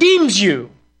who redeems you.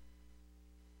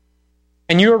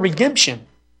 And your redemption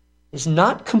is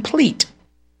not complete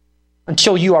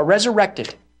until you are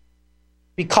resurrected,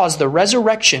 because the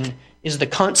resurrection is the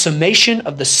consummation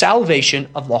of the salvation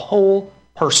of the whole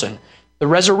person. The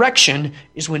resurrection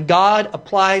is when God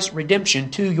applies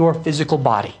redemption to your physical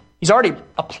body. He's already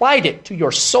applied it to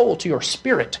your soul, to your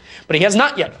spirit, but he has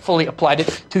not yet fully applied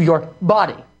it to your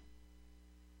body.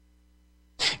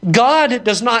 God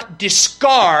does not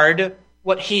discard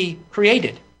what he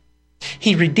created.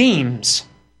 He redeems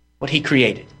what he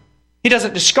created. He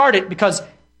doesn't discard it because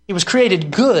it was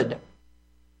created good.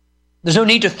 There's no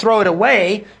need to throw it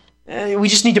away. We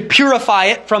just need to purify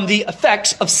it from the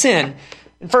effects of sin.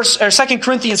 In 2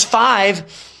 Corinthians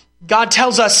 5, God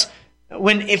tells us,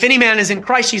 if any man is in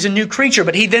Christ, he's a new creature.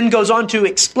 But he then goes on to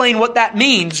explain what that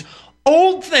means.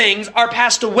 Old things are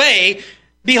passed away.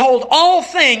 Behold, all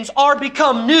things are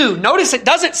become new. Notice it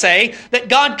doesn't say that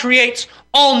God creates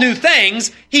all new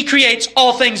things. He creates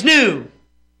all things new.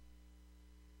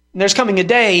 And there's coming a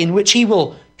day in which he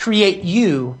will create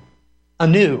you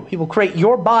anew. He will create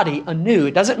your body anew.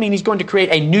 It doesn't mean he's going to create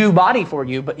a new body for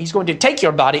you, but he's going to take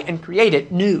your body and create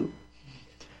it new.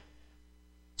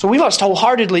 So we must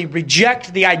wholeheartedly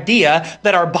reject the idea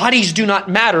that our bodies do not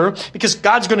matter because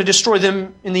God's going to destroy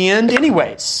them in the end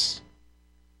anyways.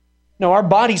 No, our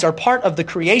bodies are part of the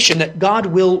creation that God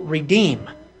will redeem.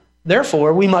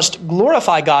 Therefore, we must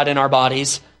glorify God in our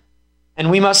bodies,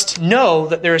 and we must know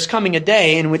that there is coming a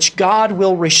day in which God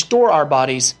will restore our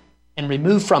bodies and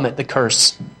remove from it the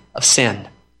curse of sin.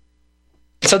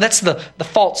 So that's the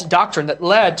false doctrine that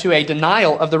led to a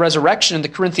denial of the resurrection in the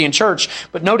Corinthian church.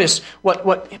 But notice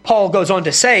what Paul goes on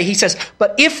to say. He says,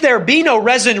 "But if there be no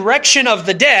resurrection of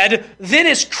the dead, then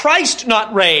is Christ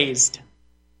not raised?"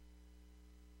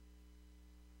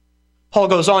 Paul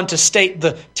goes on to state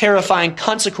the terrifying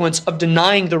consequence of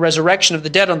denying the resurrection of the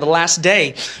dead on the last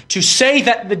day. To say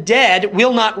that the dead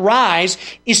will not rise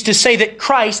is to say that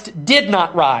Christ did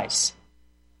not rise.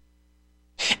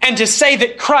 And to say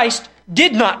that Christ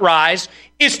did not rise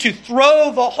is to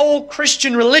throw the whole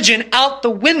Christian religion out the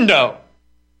window.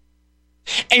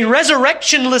 A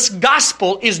resurrectionless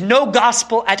gospel is no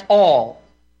gospel at all.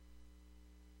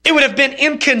 It would have been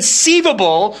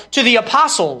inconceivable to the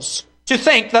apostles to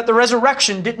think that the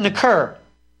resurrection didn't occur.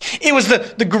 It was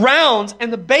the grounds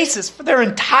and the basis for their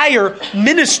entire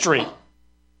ministry.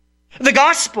 The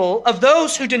gospel of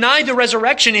those who deny the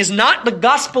resurrection is not the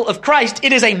gospel of Christ.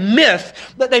 It is a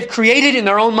myth that they've created in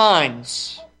their own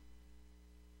minds.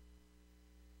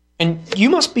 And you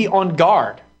must be on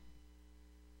guard,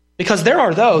 because there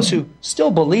are those who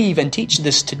still believe and teach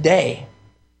this today.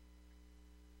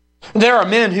 There are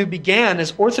men who began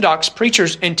as Orthodox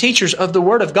preachers and teachers of the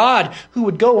Word of God who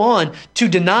would go on to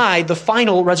deny the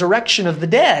final resurrection of the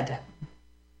dead.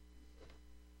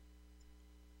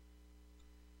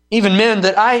 Even men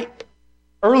that I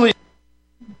early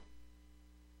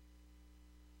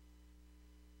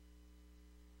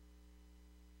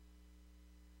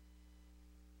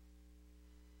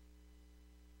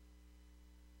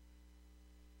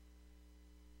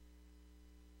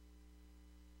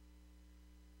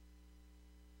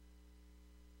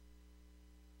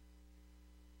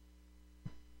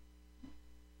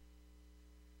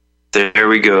There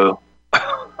we go.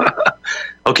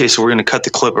 Okay, so we're going to cut the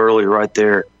clip early right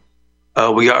there.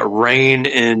 We got Rain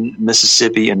in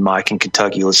Mississippi and Mike in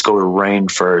Kentucky. Let's go to Rain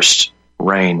first.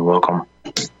 Rain, welcome.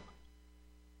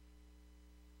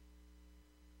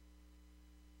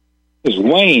 It's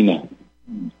Wayne.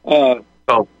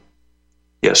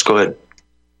 Yes, go ahead.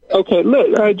 Okay,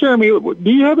 look, Jeremy,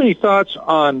 do you have any thoughts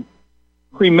on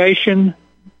cremation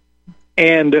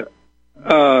and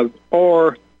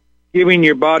or giving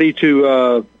your body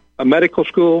to a medical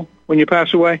school when you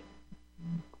pass away?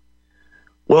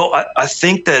 Well, I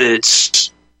think that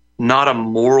it's not a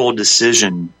moral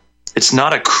decision. It's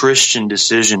not a Christian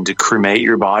decision to cremate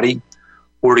your body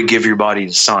or to give your body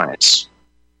to science.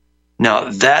 Now,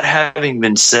 that having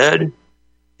been said,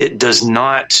 it does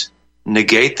not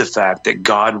negate the fact that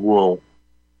God will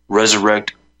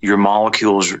resurrect your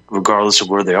molecules regardless of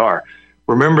where they are.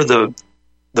 Remember the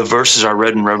verses I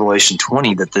read in Revelation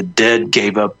 20 that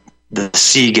the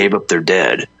sea gave up their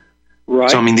dead. Right.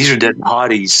 So, I mean, these are dead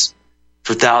bodies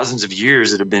for thousands of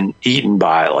years that have been eaten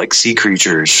by like sea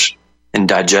creatures and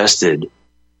digested.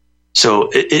 So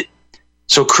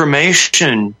so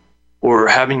cremation or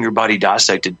having your body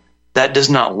dissected, that does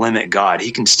not limit God.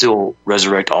 He can still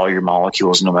resurrect all your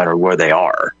molecules no matter where they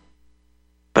are.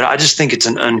 But I just think it's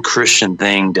an unchristian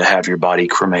thing to have your body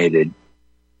cremated.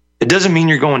 It doesn't mean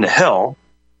you're going to hell,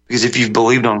 because if you've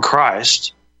believed on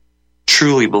Christ,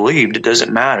 truly believed, it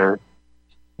doesn't matter,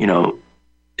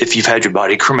 if you've had your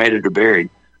body cremated or buried.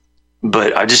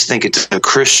 But I just think it's a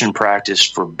Christian practice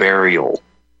for burial,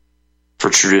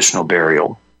 for traditional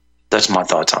burial. That's my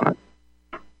thoughts on it.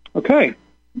 Okay,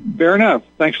 fair enough.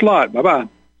 Thanks a lot. Bye-bye.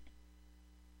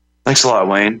 Thanks a lot,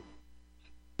 Wayne.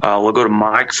 We'll go to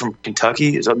Mike from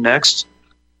Kentucky is up next.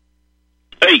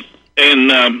 Hey,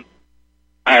 and I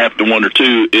have to wonder,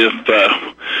 too, if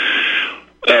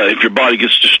your body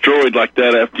gets destroyed like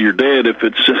that after you're dead, if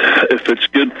it's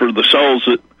good for the souls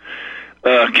that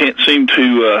can't seem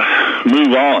to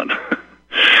move on.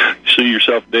 You see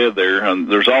yourself dead there, and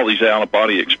there's all these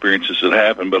out-of-body experiences that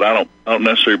happen, but I don't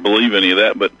necessarily believe any of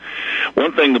that. But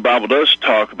one thing the Bible does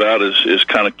talk about is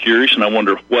kind of curious, and I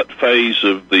wonder what phase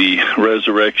of the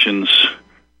resurrections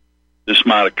this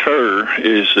might occur,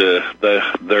 is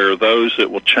there are those that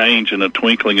will change in a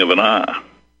twinkling of an eye.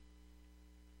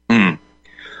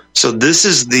 So this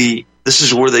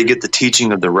is where they get the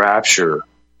teaching of the rapture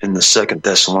in the 2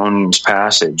 Thessalonians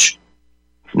passage.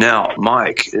 Now,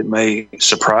 Mike, it may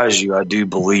surprise you. I do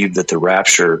believe that the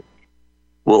rapture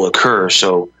will occur.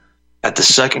 So at the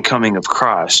second coming of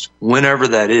Christ, whenever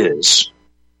that is,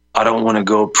 I don't want to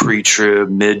go pre-trib,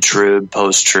 mid-trib,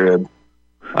 post-trib.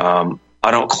 I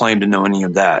don't claim to know any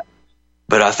of that.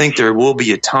 But I think there will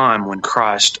be a time when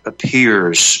Christ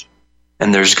appears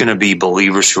and there's going to be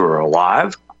believers who are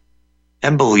alive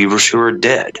and believers who are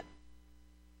dead.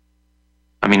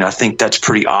 I mean, I think that's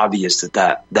pretty obvious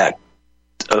that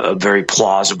a very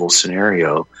plausible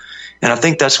scenario. And I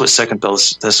think that's what 2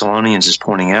 Thessalonians is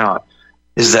pointing out,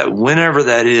 is that whenever,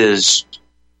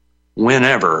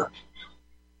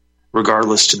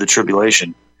 regardless to the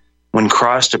tribulation, when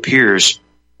Christ appears,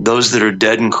 those that are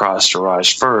dead in Christ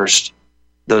arise first.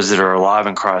 Those that are alive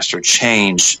in Christ are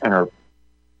changed and are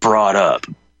brought up.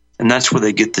 And that's where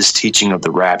they get this teaching of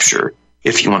the rapture,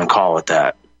 if you want to call it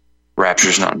that.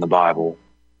 Rapture's not in the Bible.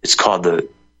 It's called the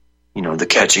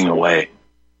catching away.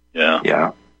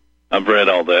 Yeah. I've read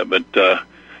all that, but, a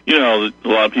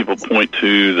lot of people point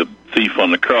to the thief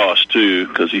on the cross, too,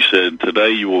 because he said, today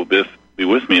you will be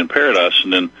with me in paradise.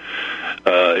 And then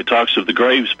it talks of the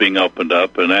graves being opened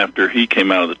up, and after he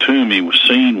came out of the tomb, he was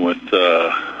seen with,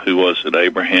 who was it,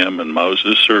 Abraham and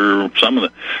Moses, or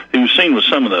he was seen with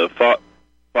some of the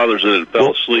fathers that had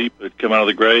fell asleep, had come out of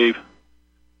the grave.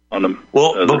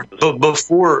 But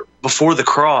before the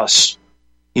cross,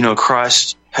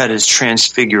 Christ had his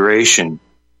transfiguration,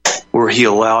 where he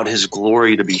allowed his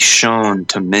glory to be shown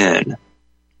to men,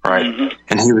 right? Mm-hmm.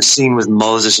 And he was seen with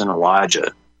Moses and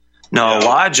Elijah. Now,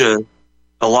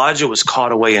 Elijah was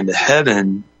caught away into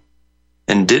heaven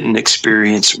and didn't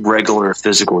experience regular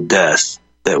physical death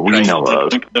that we know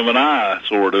of. Of an eye,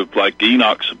 sort of, like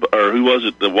Enoch's, or who was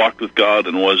it that walked with God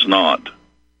and was not?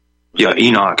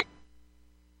 Enoch.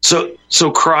 So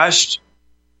Christ,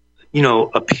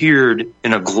 appeared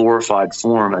in a glorified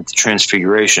form at the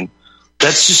Transfiguration.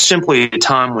 That's just simply a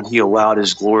time when he allowed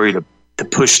his glory to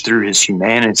push through his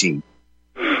humanity,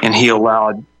 and he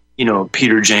allowed,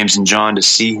 Peter, James, and John to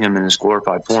see him in his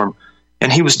glorified form.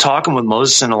 And he was talking with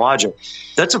Moses and Elijah.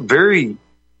 That's a very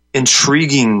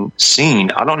intriguing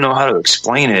scene. I don't know how to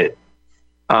explain it.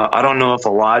 I don't know if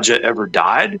Elijah ever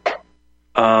died.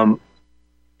 Because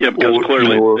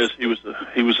clearly he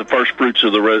was the first fruits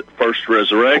of the first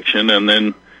resurrection, and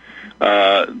then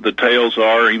the tales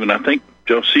are, even I think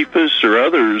Josephus or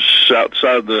others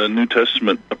outside the New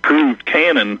Testament approved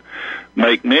canon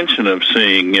make mention of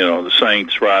seeing, the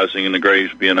saints rising and the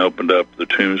graves being opened up, the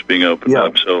tombs being opened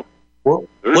up. So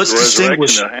there's let's a resurrection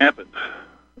distinguish that happened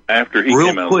after he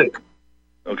came out. Quick.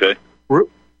 Okay.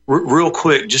 Real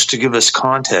quick, just to give us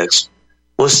context,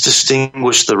 let's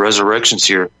distinguish the resurrections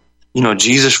here.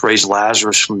 Jesus raised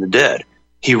Lazarus from the dead.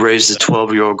 He raised the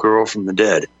 12-year-old girl from the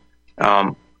dead.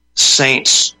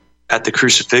 Saints at the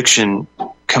crucifixion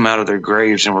come out of their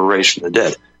graves and were raised from the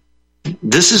dead.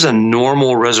 This is a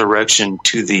normal resurrection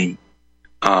to the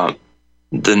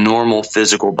normal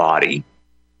physical body.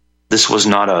 This was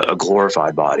not a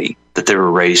glorified body that they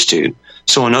were raised to.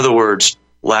 So in other words,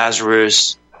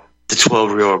 Lazarus, the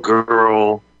 12-year-old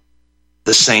girl,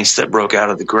 the saints that broke out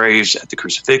of the graves at the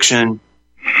crucifixion,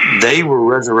 they were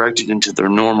resurrected into their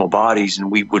normal bodies,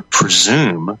 and we would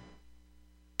presume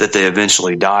that they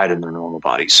eventually died in their normal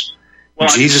bodies. Well,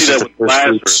 Jesus I can see that with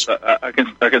Lazarus.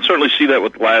 I can certainly see that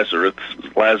with Lazarus,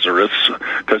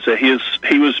 because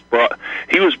he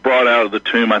was brought out of the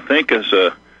tomb, I think, as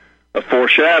a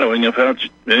foreshadowing of how,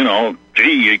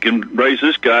 you can raise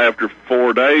this guy after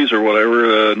 4 days or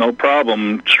whatever, no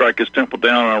problem. Strike his temple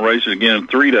down, and I'll raise it again in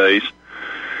 3 days.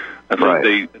 I think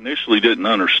they initially didn't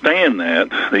understand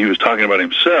that. He was talking about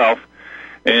himself,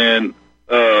 and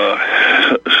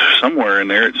somewhere in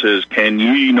there it says, "Can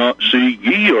ye not see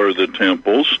ye are the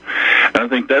temples?" And I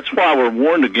think that's why we're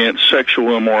warned against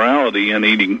sexual immorality and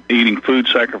eating food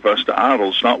sacrificed to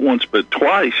idols, not once but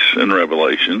twice in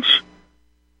Revelations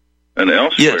and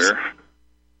elsewhere. Yes.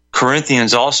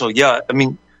 Corinthians also, I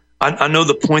mean, I know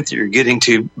the point that you're getting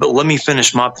to, but let me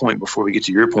finish my point before we get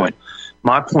to your point.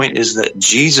 My point is that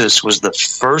Jesus was the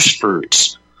first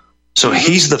fruits. So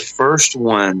he's the first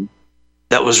one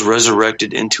that was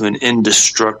resurrected into an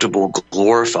indestructible,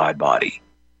 glorified body.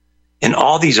 And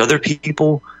all these other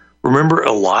people, remember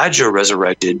Elijah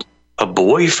resurrected a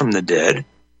boy from the dead,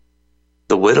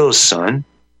 the widow's son,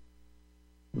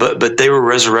 but they were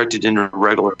resurrected into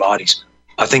regular bodies.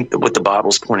 I think that what the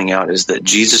Bible's pointing out is that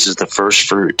Jesus is the first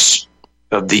fruits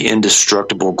of the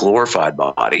indestructible, glorified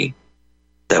body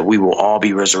that we will all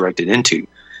be resurrected into.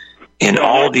 And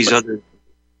all these other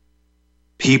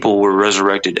people were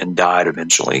resurrected and died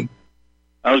eventually.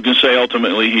 I was going to say,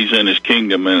 ultimately, he's in his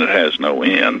kingdom and it has no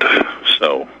end.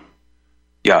 So,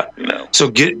 So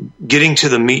getting to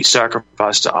the meat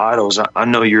sacrificed to idols, I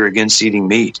know you're against eating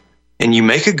meat, and you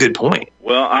make a good point.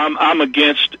 Well, I'm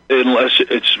against unless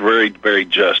it's very, very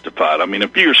justified. I mean,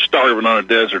 if you're starving on a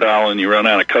desert island, you run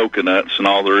out of coconuts, and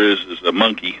all there is a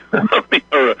monkey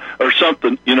or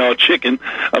something, a chicken.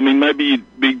 I mean, maybe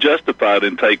you'd be justified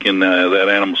in taking that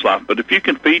animal's life. But if you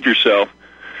can feed yourself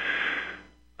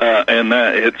And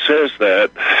that it says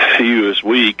that he who is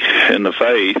weak in the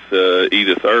faith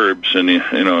eateth herbs, and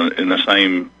in the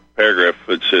same paragraph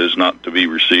it says not to be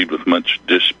received with much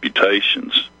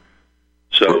disputations.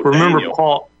 So remember, Daniel,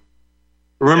 Paul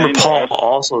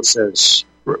also says.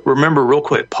 Remember, real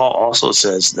quick, Paul also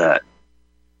says that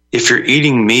if you're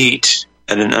eating meat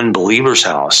at an unbeliever's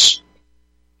house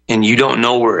and you don't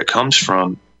know where it comes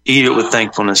from, eat it with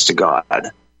thankfulness to God.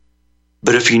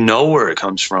 But if you know where it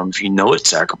comes from, if you know it's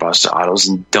sacrificed to idols,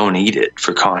 then don't eat it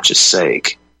for conscience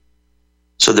sake.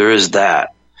 So there is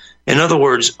that. In other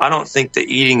words, I don't think the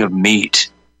eating of meat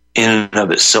in and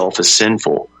of itself is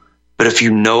sinful. But if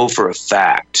you know for a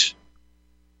fact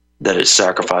that it's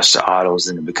sacrificed to idols,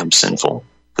 then it becomes sinful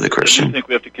for the Christian. I think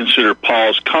we have to consider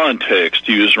Paul's context.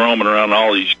 He was roaming around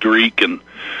all these Greek and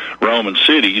Roman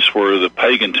cities where the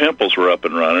pagan temples were up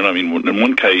and running. I mean, in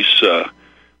one case, there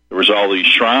was all these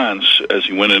shrines as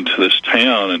he went into this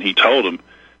town, and he told them,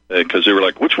 because they were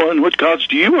like, which gods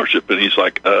do you worship? And he's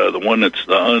like, the one that's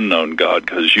the unknown God,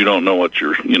 because you don't know what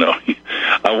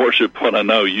I worship what I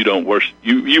know. You don't worship.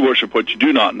 You worship what you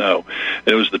do not know.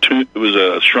 And it was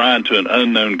a shrine to an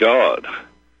unknown God,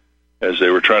 as they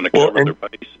were trying to cover their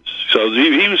bases. So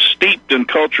he was steeped in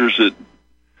cultures that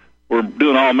were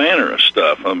doing all manner of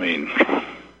stuff. I mean,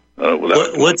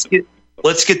 let's get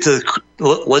to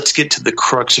the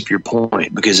crux of your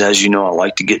point, because as you know, I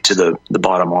like to get to the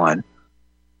bottom line.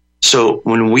 So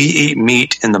when we eat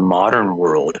meat in the modern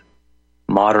world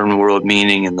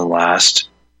meaning in the last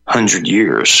 100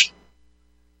 years,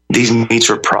 these meats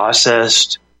are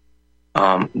processed.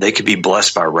 They could be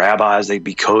blessed by rabbis. They could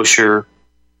be kosher.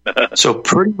 So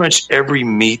pretty much every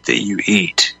meat that you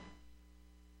eat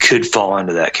could fall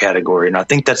into that category. And I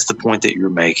think that's the point that you're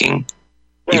making.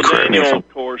 Well, Daniel, of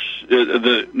course,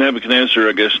 the Nebuchadnezzar,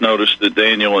 I guess, noticed that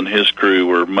Daniel and his crew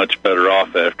were much better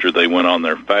off after they went on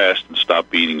their fast and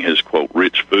stopped eating his, quote,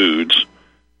 rich foods,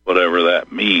 whatever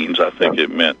that means. I think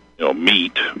it meant,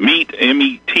 meat. Meat,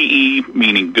 M-E-T-E,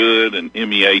 meaning good, and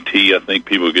M-E-A-T, I think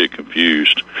people get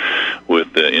confused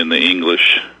with in the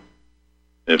English.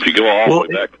 If you go all the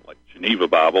way back to like Geneva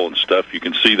Bible and stuff, you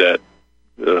can see that,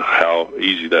 how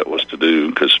easy that was to do,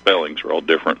 because spellings are all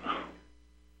different.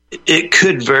 It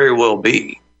could very well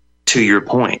be, to your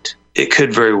point, it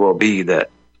could very well be that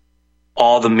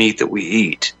all the meat that we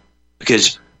eat,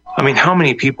 because, I mean, how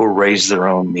many people raise their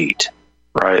own meat,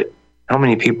 right? How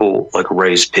many people,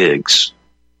 raise pigs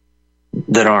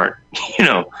that aren't,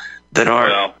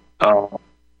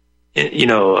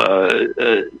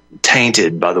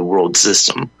 tainted by the world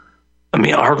system? I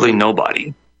mean, hardly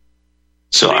nobody.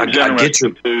 So I get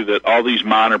you too that all these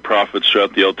minor prophets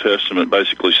throughout the Old Testament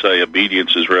basically say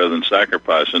obedience is rather than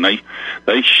sacrifice, and they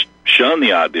shun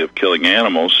the idea of killing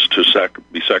animals to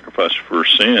be sacrificed for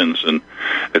sins, and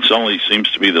it only seems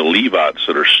to be the Levites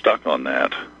that are stuck on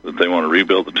that they want to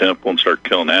rebuild the temple and start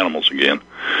killing animals again,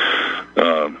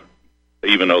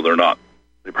 even though they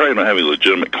probably don't have a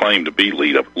legitimate claim to be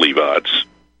Levites.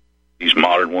 These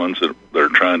modern ones that they're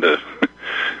trying to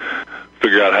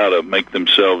figure out how to make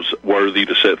themselves worthy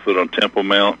to set foot on Temple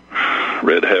Mount,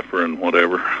 red heifer and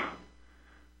whatever.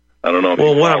 I don't know.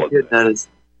 Well, what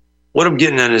I'm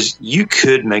getting at is you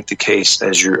could make the case,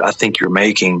 I think you're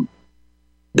making,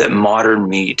 that modern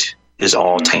meat is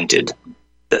all tainted.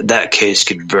 That case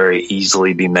could very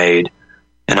easily be made,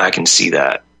 and I can see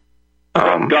that.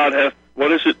 What God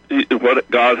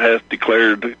hath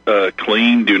declared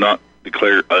clean, do not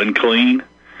declare unclean.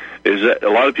 Is that a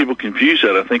lot of people confuse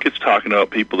that? I think it's talking about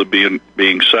people that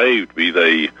being saved, be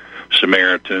they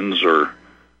Samaritans or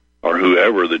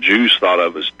whoever the Jews thought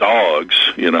of as dogs,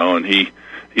 and he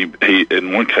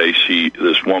in one case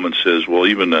this woman says, well,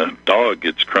 even a dog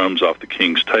gets crumbs off the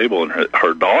king's table, and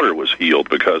her daughter was healed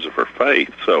because of her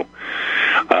faith. So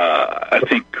I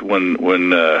think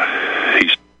when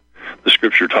the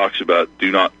scripture talks about do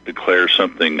not declare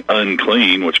something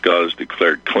unclean, which God has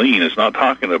declared clean, it's not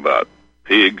talking about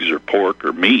pigs or pork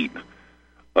or meat,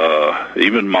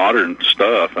 even modern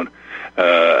stuff. And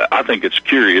I think it's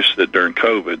curious that during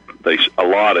COVID, they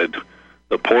allotted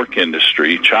the pork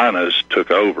industry. China's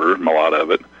took over a lot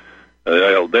of it.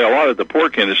 They allotted the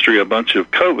pork industry a bunch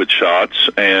of COVID shots.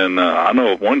 And I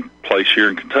know of one place here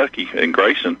in Kentucky, in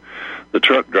Grayson, the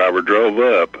truck driver drove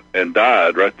up and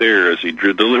died right there as he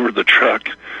delivered the truck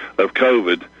of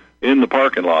COVID in the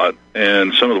parking lot,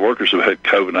 and some of the workers have had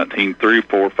COVID-19 3,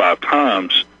 4, 5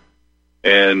 times,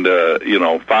 and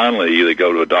finally they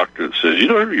go to a doctor that says,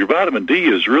 your vitamin D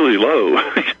is really low.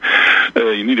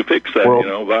 You need to fix that.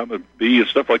 Vitamin B and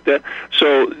stuff like that.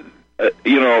 So,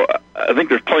 I think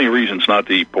there's plenty of reasons not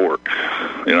to eat pork.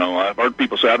 I've heard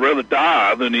people say I'd rather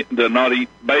die than not eat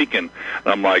bacon. And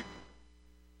I'm like,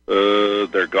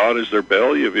 Their God is their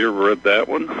belly. Have you ever read that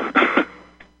one?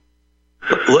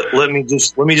 let me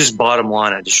just bottom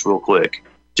line it just real quick,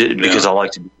 because I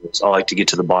like to do this. I like to get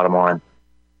to the bottom line.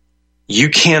 You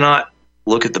cannot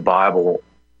look at the Bible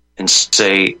and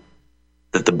say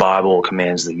that the Bible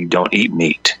commands that you don't eat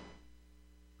meat.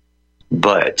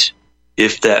 But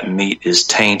if that meat is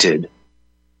tainted,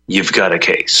 you've got a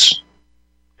case.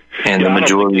 And the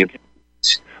majority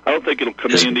I don't think it'll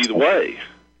command either way.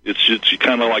 It's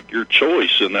kind of like your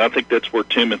choice, and I think that's where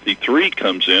Timothy 3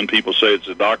 comes in. People say it's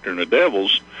the doctrine of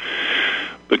devils,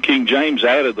 but King James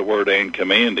added the word "and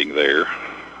commanding" there.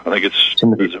 I think it's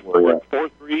Timothy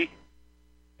 4:3,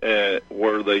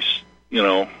 where they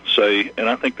say, and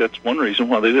I think that's one reason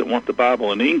why they didn't want the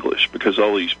Bible in English, because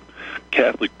all these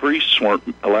Catholic priests weren't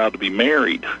allowed to be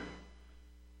married,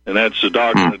 and that's the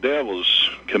doctrine of devils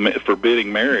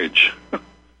forbidding marriage.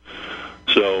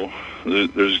 So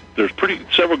there's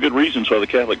several good reasons why the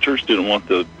Catholic Church didn't want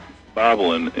the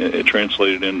Bible and it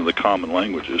translated into the common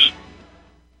languages.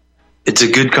 It's a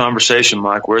good conversation,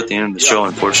 Mike. We're at the end of the show,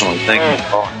 unfortunately. Thank you for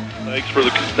calling.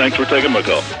 Thanks for taking my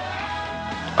call.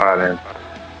 All right, man.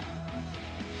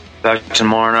 Back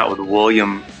tomorrow night with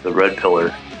William, the Red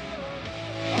Pillar.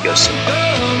 You guys see.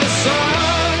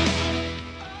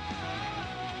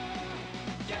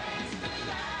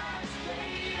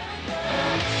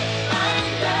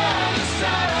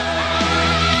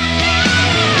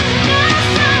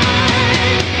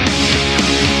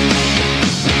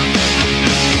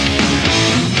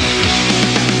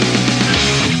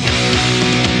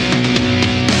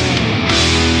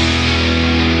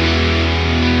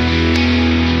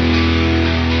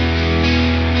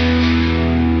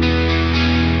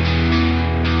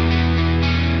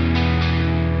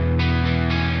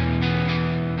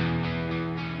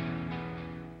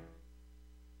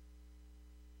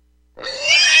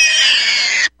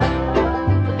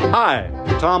 Hi,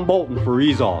 Tom Bolton for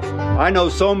Ease Off. I know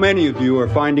so many of you are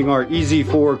finding our Easy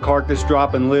 4 carcass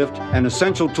drop and lift an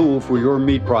essential tool for your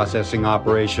meat processing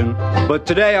operation, but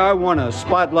today I want to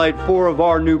spotlight 4 of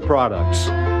our new products.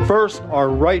 First, our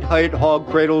right height hog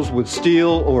cradles with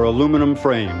steel or aluminum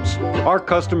frames. Our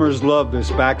customers love this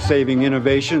back-saving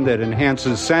innovation that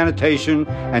enhances sanitation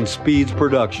and speeds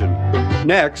production.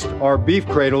 Next, our beef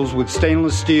cradles with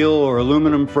stainless steel or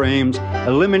aluminum frames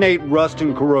eliminate rust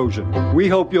and corrosion. We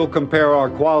hope you'll compare our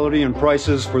quality and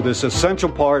prices for this essential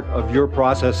part of your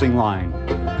processing line.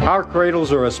 Our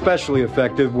cradles are especially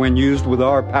effective when used with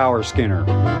our power skinner.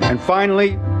 And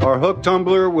finally, our hook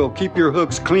tumbler will keep your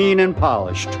hooks clean and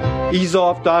polished.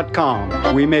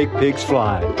 EaseOff.com. We make pigs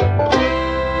fly.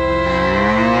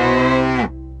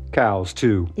 Cows,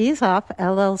 too. Ease Off,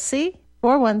 LLC,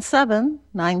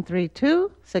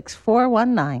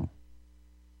 417-932-6419.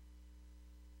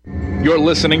 You're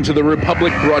listening to the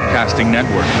Republic Broadcasting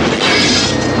Network.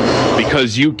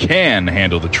 Because you can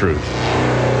handle the truth.